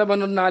xam ne xala ba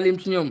not naa lim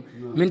ci ñoom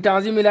min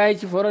tanzimi laay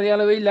ci foral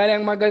yàlla wéy laale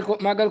ak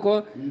màggal ko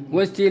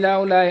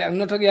wastilaaw laay ak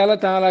not ak yàlla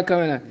taala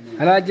kawe na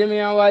ala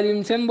jamia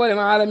waalim seen mboolem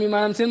alam yi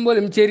maanaam seen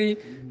mboolem cër yi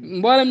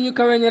mboolem ñu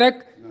kawe ñi rek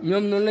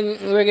ñoom noonu lañ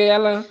wegee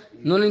yàlla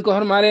noonu lañ ko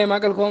xormaalee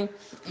màggal ko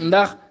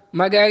ndax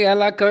màggaay ak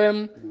yàlla kawem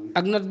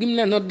ak not gim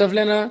leen not daf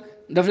leen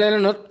a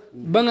not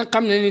ba nga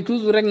xam ne ni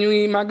toujours rek ñu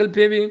ngi màggal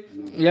pee bi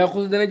yaa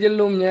xus dana jël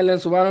loom ñee leen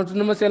subhaanahu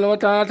tudd ma sell wa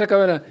taala te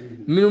kawe na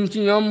minum ci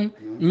ñoom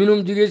minum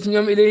jugee ci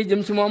ñoom ilayhi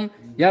jëm ci moom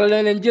yàlla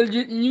leen leen jël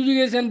ñu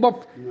jugee seen bopp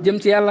jëm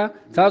ci yàlla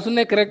saa su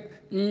nekk rek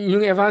ñu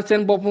ngi avance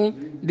seen bopp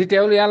di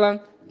teewlu yàlla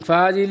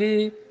faadi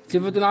lii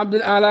sifatul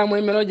abdul ala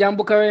mooy melo jaam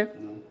bu kawe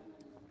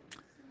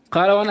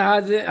xaala wana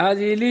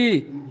haadi lii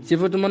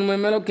sifatu man mooy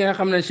melo ki nga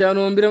xam ne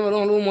shaanu mbiram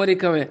lu moo di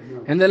kawe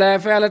inde laa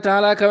fa yàlla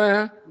taala kawe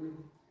na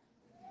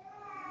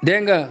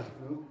dégg nga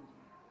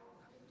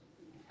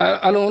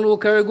alolu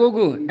kawe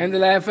googu inde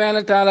laa fa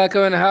yàlla taala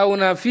kawe na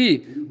haawuna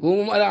fii woo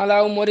moom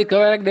alaaw moo di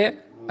kawe rek de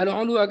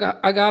alolu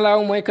ak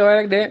alaaw mooy kawe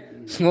rek de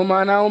moo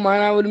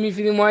maanaaw lu muy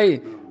firi mooy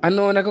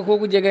annoo naka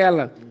kooku jege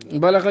yàlla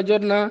balaxa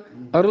jot na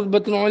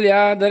arutbatul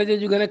ulya daraja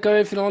ju gën a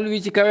kawe fi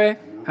wi ci kawe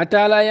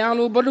hatta la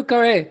yaalu ba du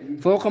kawe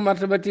fooqa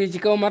martabati ci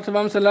kaw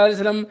martabaam sallallahu alayhi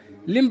wa sallam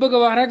lim bëgg a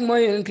wax rek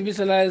mooy yonent bi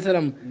sallallahu alayhi wa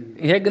sallam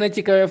yegg na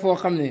ci kawe foo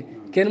xam ne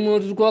kenn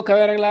mënatul koo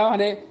kawe rek laa wax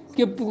de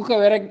képp ku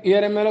kawe rek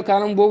yore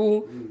melokaanam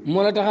boobu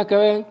moo la tax a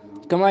kawe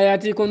kama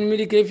yaati comme mi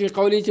dikkee fii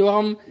xawli ci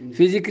waxam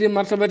fii zikri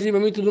martabati ba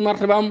muy tudd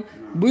martabaam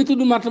buy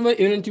tudd martaba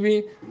yonent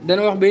bi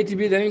dana wax bayti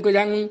bi danañ ko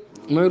jàng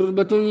mooy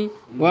rutbatun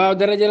waaw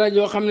daraja la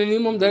joo xam ne nii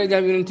moom daraja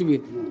yonent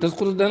bi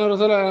tasqutu dana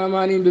rosal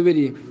alamaani bébét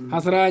yi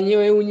xasra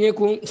ñëwee wu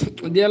ñeeku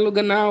dellu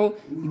gannaaw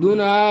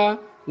duna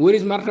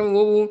wëris martaba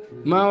boobu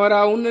maa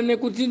waraawu na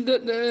nekkul ci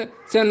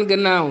seen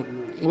gannaaw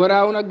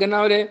waraawu nag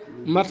gannaaw de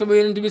martaba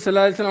yonent bi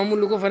sallallahu alayhi wasallam amul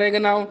lu ko faree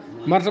gannaaw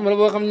martaba la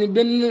boo xam ne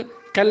benn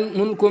xel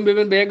mënul koo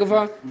mbébét ba yegg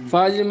fa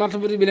faajil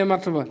martaba bi le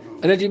martaba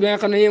alati bi nga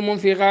xam ne yéen moom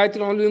fii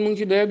xaayatul ulwi mu ngi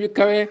ci doyob yu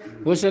kawe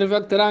wa sharaf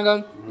ak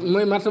teranga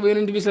mooy martaba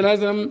yonent bi sallallahu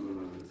alayhi wasallam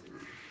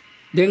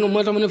dégg nga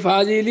moo tax mu ne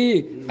faasi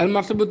lii al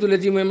martabatu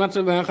lati mooy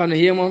martaba ba nga xam ne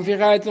yéen moom fii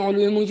xaayatul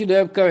ulwi mu ngi ci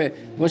doyob kawe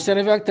wa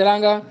sharaf ak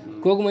teranga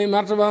kooku mooy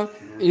martaba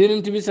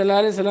yonent bi sallallahu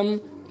alayhi wasallam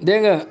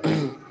dégg nga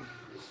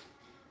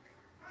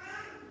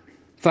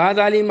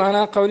faasa lii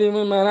maanaa xawli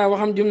mooy maanaa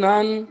waxam jum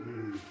naan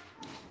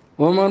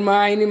wa man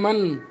maa ay ni man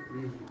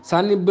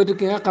sànni bët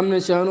ki nga xam ne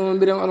shaanu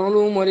mbiram alolu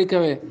moo di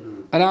kawe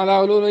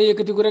alaalaaw loolu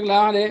yëkkatiku rek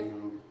laa wax de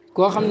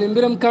koo xam ne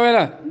mbiram kawe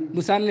la bu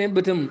sànnee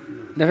bëtam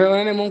dafay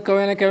wane ne moom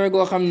kawe na kawe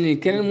goo xam ni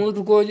keneen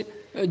mënatu koo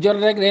jot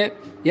rek de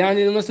yaa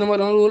ni mas na ma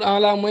doon loolu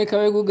ala mooy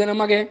kawe gu gën a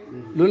mage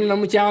loolu na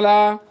mu ci ala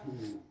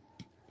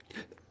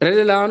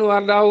radi laa anu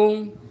war daaw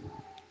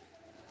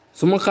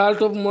su ma xaal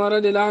topp moo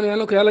radi laa anu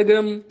yàlla ko yàlla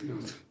gërëm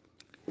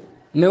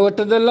ne wa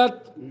tadallat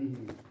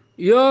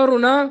yooru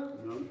na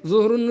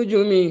zuhru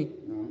nujumi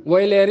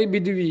way leeri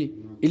biddiw yi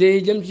ilayhi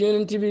jëm ci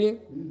yonent bi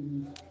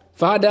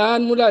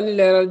faadaan mu daal di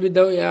leeral bi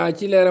daw yaa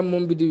ci leeram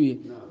moom biddiw yi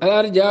al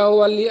arjaaw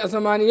wàlli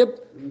asamaan yëpp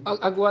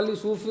ak wàlli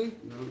suuf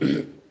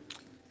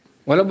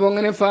wala boo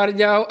nga ne faar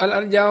jaaw al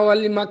arjaaw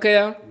wàlli màkka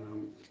ya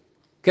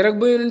keroog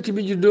ba yonent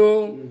bi juddoo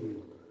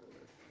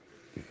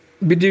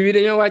biddiw yi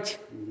dañoo wàcc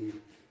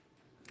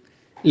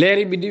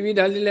leeri biddiw yi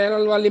daal di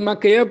leeral wàlli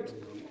màkka yëpp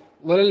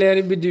wala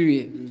leeri biddiw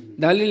yi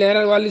daal di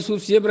leeral wàlli suuf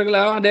si yëpp rek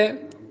laa wax de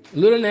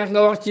loolu neex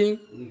nga wax ci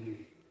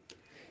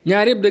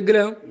ñaar yëpp dëgg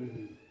la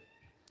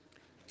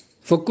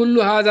fa kullu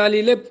haada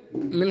lii lépp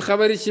min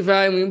xabari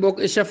shifaa mu ngi bokk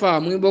shafa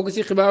mu ngi bokk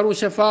ci xibaaru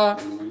shafa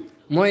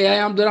mooy yaay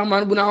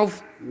Abdurahman bun Awf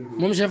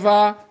moom shafa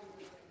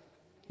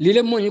lii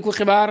lépp moo ñu ko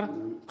xibaar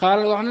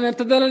xaaral wax na ne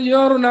tadalal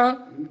yooru na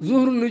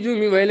zuhru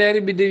nujumi way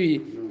leeri biddiw yi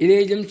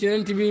ilay jëm ci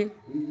yonent bi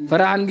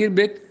faraxan ngir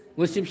bég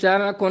wa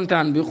sibsaaran ak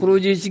kontaan bi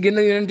xuruji ci génn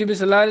yonent bi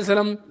sallallahu alayhi wa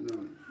sallam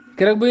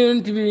keroog ba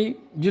yonent bi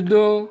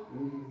juddoo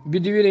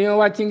biddiw yi dañoo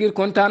wàcc ngir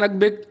kontaan ak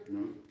bég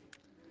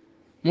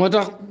moo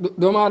tax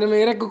doomu aadama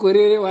yi rekk ko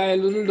réere waaye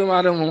lu dul doomu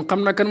aadama moom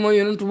xam na kan mooy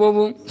yonent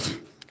boobu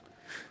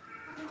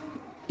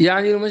yaa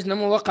ngi rumas na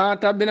ma waqaa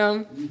tàbbina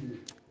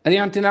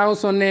ariantinaaw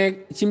sonne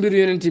ci mbir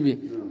yonent bi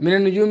mi ne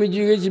nu juumi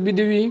jóge ci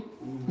biddiw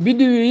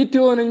yi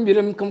yittewoo nañ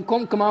mbiram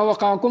comme kama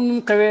waqaa comme nu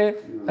mu xewee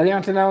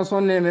ariantinaaw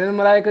sonne mi ne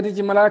malaayikati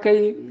ci malaaka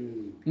yi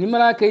ni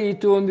malaaka yi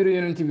yittewoo mbir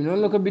yonent bi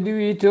noonu la ko biddiw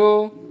yi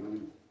yittewoo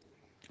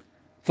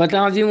fa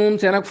tanzimum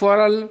seen ak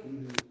fooral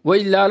wa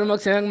ijlaalum ak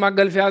seen ak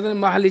màggal fi hadal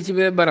mahali ci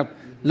bee barab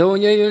la woo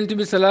ñëw yonent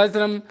bi sallallahu alayhi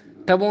wasallam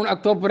taboon ak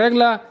topp rek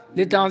la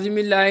li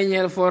tanzimillaahi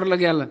ñeel fooral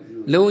ak yàlla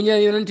la woo ñëw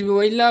yonent bi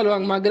wa ijlaalu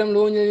ak màggalam la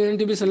woo ñëw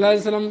yonent bi sallallahu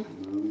alayhi wasallam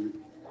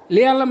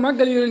li yàlla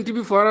màggal yonent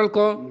bi fooral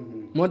ko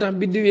moo tax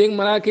biddiw yeeg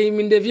malaaka yi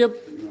mindeef yëpp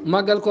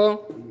màggal ko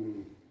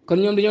kon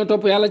ñoom dañoo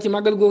topp yàlla ci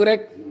màggal googu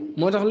rek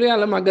moo tax lu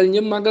yàlla màggal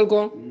ñëpp màggal ko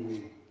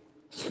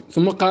su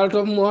ma xaal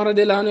topp mu wax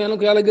de laanu yàlla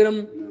ko yàlla gërëm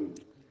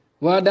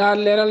waa daal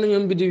leeral na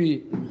ñoom biddiw yi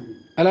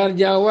alaar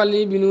jaa wàll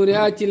yi bi nuuri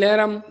ci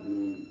leeram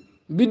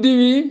biddiw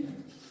yi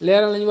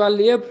leeral nañ wàll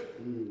yëpp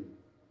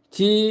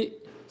ci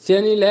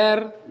seeni leer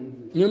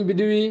ñoom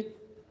biddiw yi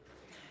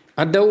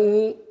a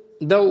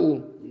daw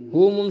hu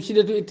moom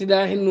siddatu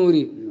ittidaahi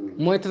nuuri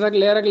mooy tasak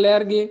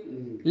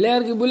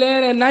leer gi bu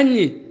leeree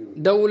naññi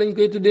daw lañ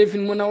koy tuddee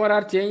fin mun a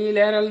waraat ci ñi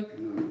leeral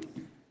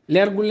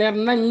leer gu leer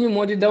naññi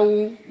moo di daw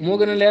moo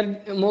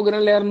gën a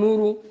leer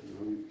nuuru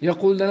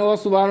yaqul dana wax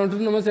subhaanahu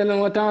tudd na ma sellam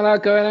wa taala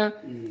kawe na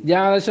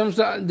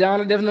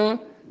jaala def na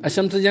a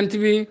shamsa jant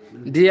bi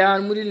diyaan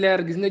mu di leer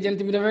gis nga jant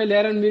bi dafay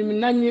leeral mbir mi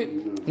naññi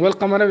wal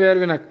xamara weer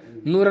bi nag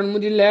nuuran mu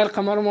di leer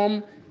xamar moom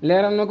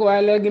leeral na ko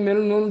waaye leer gi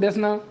melul noonu des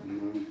na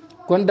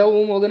kon daw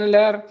moo gën a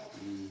leer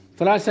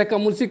fala shakka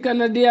mul sikka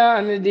na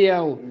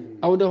diyaaw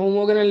aw daxu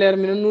moo gën a leer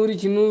mi ne nuuri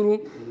ci nuuru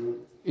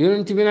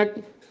yonent bi nag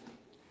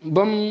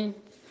bam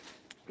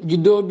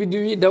juddoo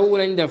biddiw yi daw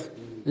lañ def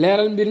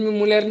leeral mbir mi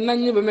mu leer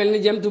naññ ba mel ni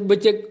jant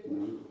bëccëg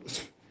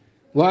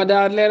waa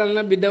daa leeral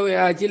na bi daw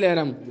yaa ci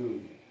leeram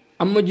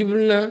amma jublu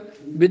na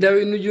bi daw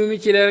i nujuumi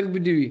ci leer ak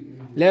biddiw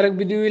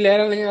yi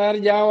leeral nañu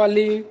arjaa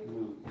wàlli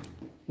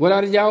wala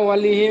arjaa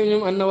wàlli yi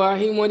ñoom an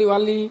nawaahi moo di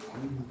wàlli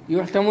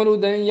yuxtamalu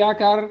danañ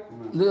yaakaar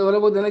wala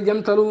boog dana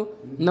jamtalu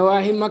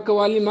nawaahi makka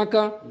wàlli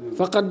makka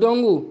faqat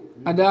dongu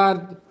adaar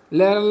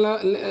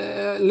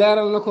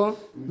leeral na ko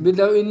bi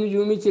daw i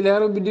nujuumi ci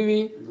leeru biddiw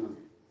yi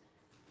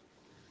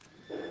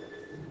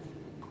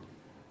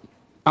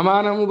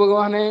amaana mu bëgg a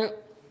wax ne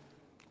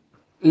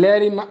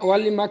leeri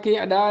wàlli màkk yi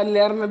daa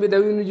leer na bi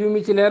daw yi nujuumi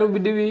ci leeru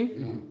biddiw yi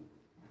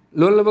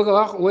loolu la bëgg a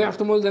wax way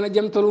axtumul dana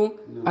jëmtalu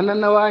ana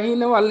nawaahi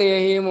na wàll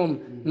yee moom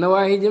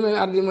nawaahi jëmee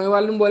ardi mooy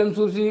wàllu mboolem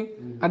suuf si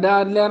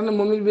daa leer na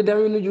moom it bi daw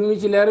yi nujuumi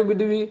ci leeru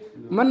biddiw yi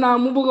mën naa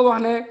mu bëgg a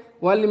wax ne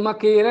wàlli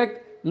màkk yi rek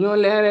ñoo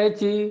leeree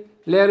ci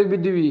leeru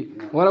biddiw yi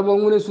wala boog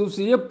mu ne suuf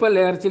si yëpp a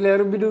leer ci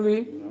leeru biddiw yi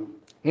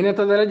ina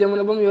tadara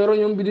jamono ba mu yoroo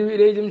ñoom biddiw yi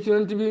day jëm ci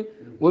yonent bi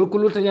wal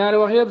kullu te ñaari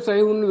wax yëpp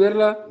sahihun wér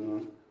la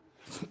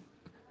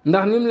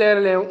ndax ni mu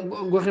leeralee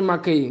goxi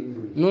màkk yi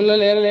noonu la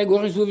leeralee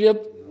goxi suuf yëpp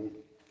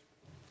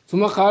su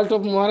ma xaal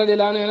topp mu war a de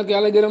laa nee na ko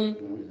yàlla gërëm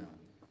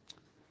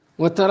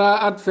wa tara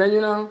at feeñu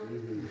na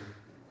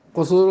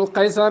xusuuru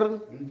Qaysar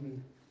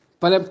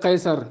paleb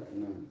Qaysar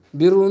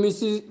bi ruumi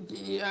si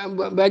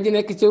ba ji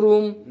nekk ci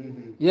ruum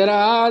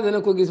yaraa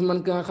dana ko gis man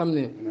ka nga xam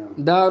ne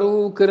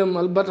daaru këram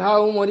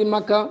albatxaaw moo di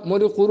makka moo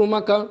di xuuru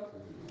makka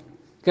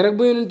keroog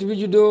ba yonent bi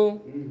juddoo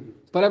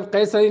paleb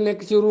Qaysar yi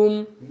nekk ci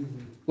ruum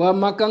waa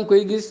makka nga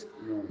koy gis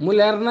mu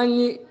leer nañ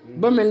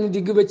ba mel ni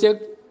digg bëccëg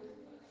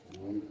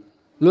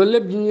loolu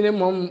lépp ji ñu ne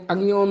moom ak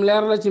ñoom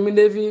leer la ci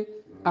mbindeef yi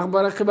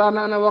axbara xibaar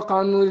na ana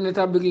waqaa nuuri ne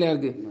tàbbik leer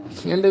gi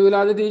yende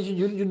wilaadati ci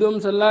juddoom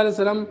sallallahu alayhi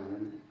wa sallam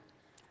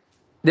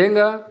dégg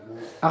nga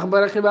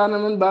axbara xibaar na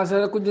man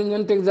baasara ku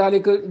ñanteeg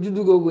zalika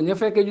juddu googu ña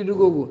fekkee juddu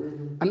googu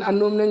an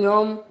andoom ne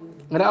ñoom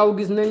raaw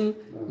gis nañ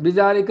bi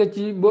zalika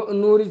ci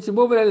nuuri ci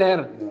boobu la leer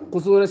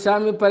xusuura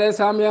saam yi pale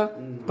saam ya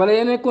pale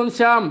ya nekkoon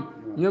saam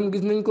ñoom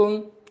gis nañ ko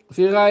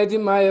fi gaayati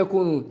maa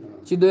yakunu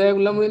ci doyeeg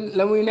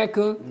la muy nekk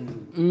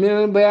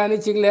minal bayaani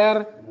ci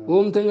leer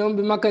woom te ñoom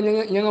bi makka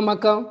ña nga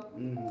makka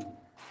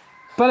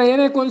pale ya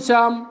nekkoon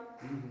saam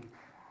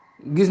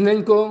gis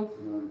nañ ko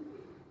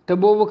te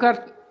boobu kat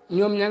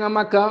ñoom ña nga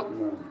makka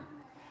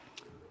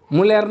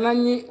mu leer nañ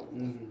ñi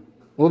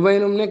wa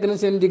baynum nekk na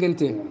seen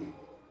diggante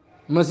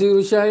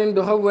masiru shahrin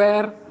doxa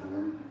weer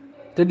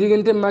te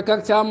diggante makka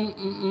ak saam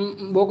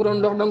boo ko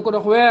doon dox danga ko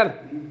dox weer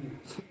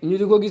ñu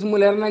di ko gis mu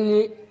leer nañ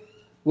ñi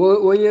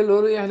woyee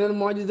loolu ihdal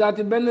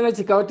mu'jizaati benn la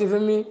ci kawteef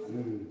mi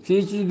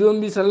fii ci doom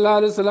bi sallallahu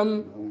alayhi wa sallam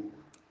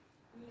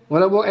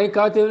wala boog ay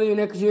kawteef la yu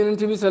nekk ci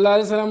yonent bi sallallahu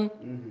alayhi wa sallam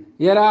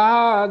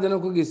yaraa dana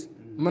ko gis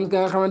man ka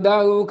nga xam ne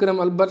daa këram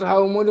al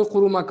batxaaw moo di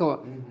xuru makka wa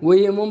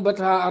woyee moom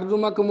batxaa ardu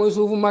makka mooy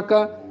suufu makka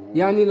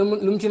yaa ni lu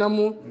mu ci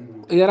namu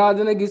yaraa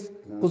dana gis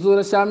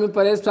xusuura saami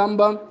pare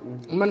samba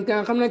man ka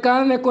nga xam ne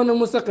kaana nekkoon na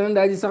mustaqim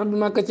daa ji sax bi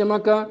makka ca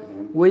makka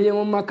woyee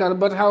moom makka al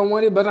batxaaw moo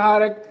di batxaa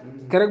rek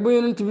kerek ba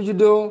yonent bi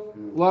juddoo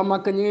waa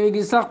Makka ñu ngi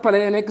gis sax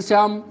pale nekk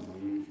Saam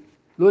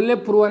loolu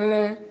lépp pour wane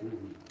ne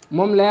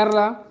moom leer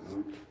la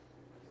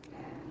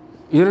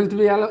yonent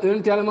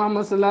yàlla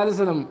Muhammad sallallahu alayhi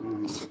wa sallam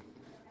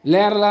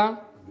leer la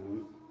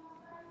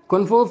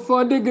kon foofu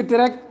foo déggati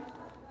rek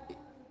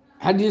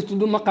xadis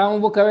tudd maqaama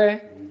bu kawe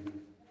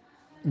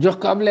jox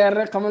ko ab leer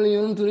rek xamal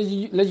yonent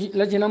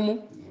la ci namm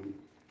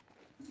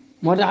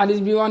moo tax xadis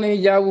bi wax ne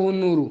hijaabuhu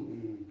nuuru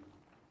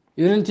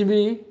yonent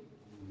bi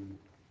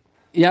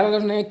yàlla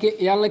daf ne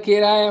yàlla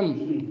kiiraayam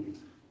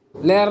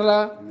leer la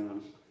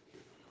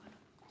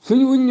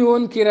suñu wuññi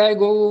woon kiiraay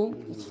googu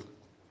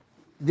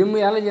jëmm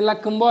yàlla ji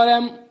lakk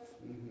mbooleem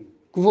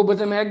ku fa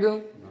bëtam egg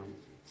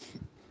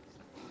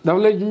daf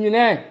la junñu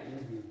ne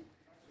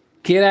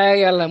kiiraay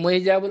yàlla mooy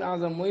hijaabul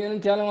azam mooy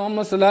yonent yàlla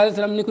Muhammad sallallahu alayhi wa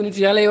sallam ni ko nit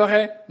yàlla yi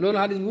waxee loolu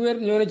xadis bu wér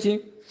ñëw na ci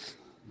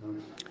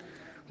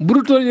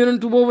burutool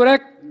yonentu boobu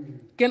rek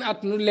kenn at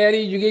nu leer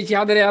yi jugee ci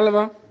xadara yàlla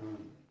ba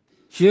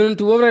ci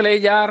yonentu boobu rek lay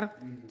jaar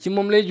ci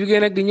moom lay jugee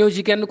nag di ñëw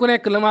ci kenn ku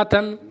nekk la ma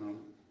tan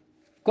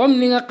comme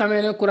ni nga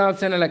xamee ne courant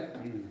Senelec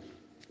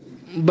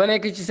ba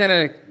nekk ci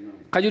Senelec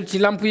xajul ci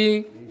lamp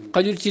yi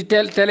xajul ci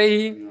télé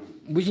yi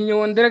bu ci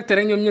ñëwoon direct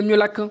rek ñoom ñu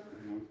lakk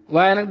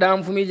waaye nag daa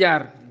am fu muy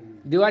jaar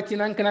di wàcc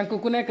nank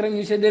ku nekk rek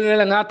ñu séddale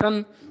la nga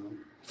tan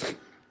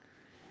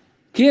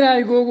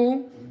kiiraay googu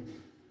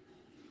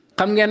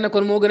xam ngeen ne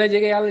kon moo gën a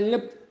jege yàlla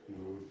lépp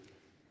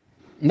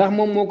ndax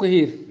moom moo ko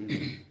xiir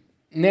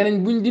nee nañ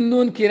buñ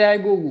dindoon kiiraay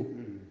googu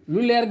lu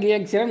leer gi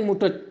yegg si rek mu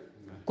toj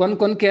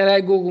kon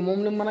kiiraay googu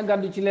moom la mën a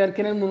gàddu ci leer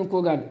keneen mënu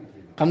koo gàddu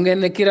xam ngeen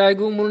ne kiiraay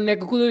googu mënu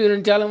nekk ku dul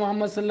yonent yàlla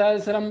Muhammad sallallahu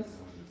alayhi wa sallam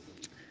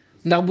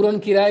ndax bu doon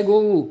kiiraay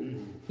googu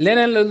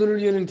leneen la lu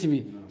dul yonent bi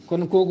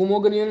kon kooku moo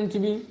gën yonent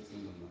bi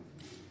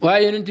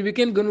waaye yonent bi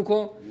kenn gënu ko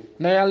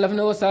ndax yàlla daf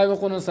ne wa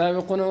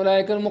saabiquuna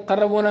ulaa'ika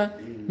al-muqarrabuuna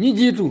ñi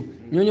jiitu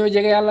ñoo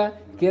jege yàlla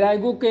kiiraay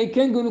googu kay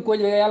kenn gënu koo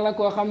jege yàlla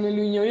koo xam ne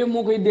luy ñëw yëpp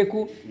moo koy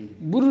dékku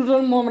bu dul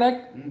doon moom rek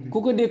ku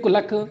ko dékku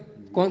lakk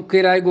kon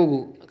kiiraay googu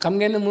xam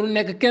ngeen ne mënu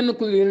nekk kenn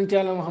ku yonent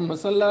yàlla Muhammad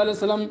sallallahu alayhi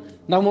wa sallam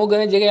ndax moo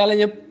gën a jege yàlla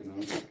ñëpp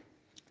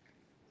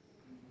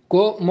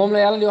ko moom la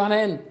yàlla di wax na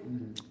yéen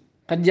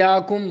qad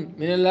jaakum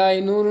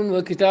minallaahi nuurun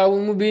wa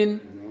kitaabun mubiin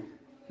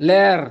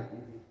leer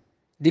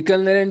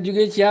dikkal na leen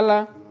jógee ci yàlla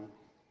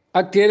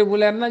ak téere bu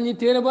leer nañ ñi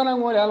téere ba nag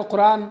moo di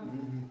alquran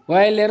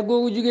waaye leer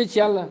googu jógee ci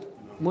yàlla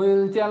mooy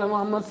yonent yàlla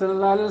Muhammad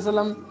sallallahu alayhi wa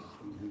sallam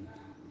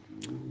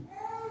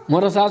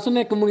moo tax saa su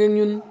nekk mu ngi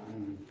ñun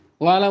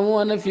waalamu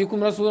anna fiikum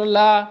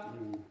rasulallah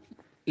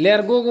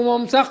leer googu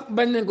moom sax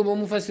bañ nañ ko ba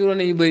mu fassiroon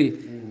yu bëri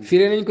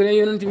firee nañ ko ne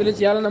yonent bi la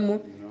ci yàlla na mu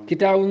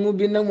kitaabu mu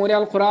bind nag moo di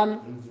alquran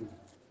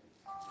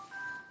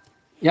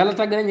yàlla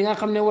tàgg na ñi nga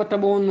xam ne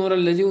wattabawu nuura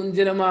allazi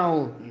unzila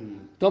maahu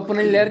topp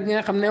nañ leer gi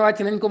nga xam ne wàcc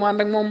nañ ko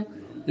ànd ak moom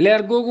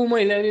leer googu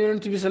mooy leer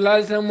yonent bi sallallahu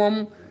alayhi wa sallam moom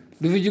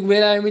du fi jug ba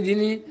ilaa yawmi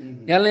diini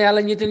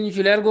yàlla ñiital ñu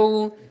ci leer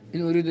googu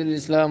in uridu al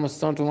islam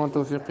astantu ma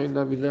tawfiqi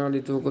illa billah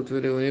alayhi tawakkaltu wa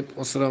ilayhi unib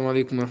wassalaamu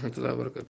aleykum wa rahmatullahi wa barakatu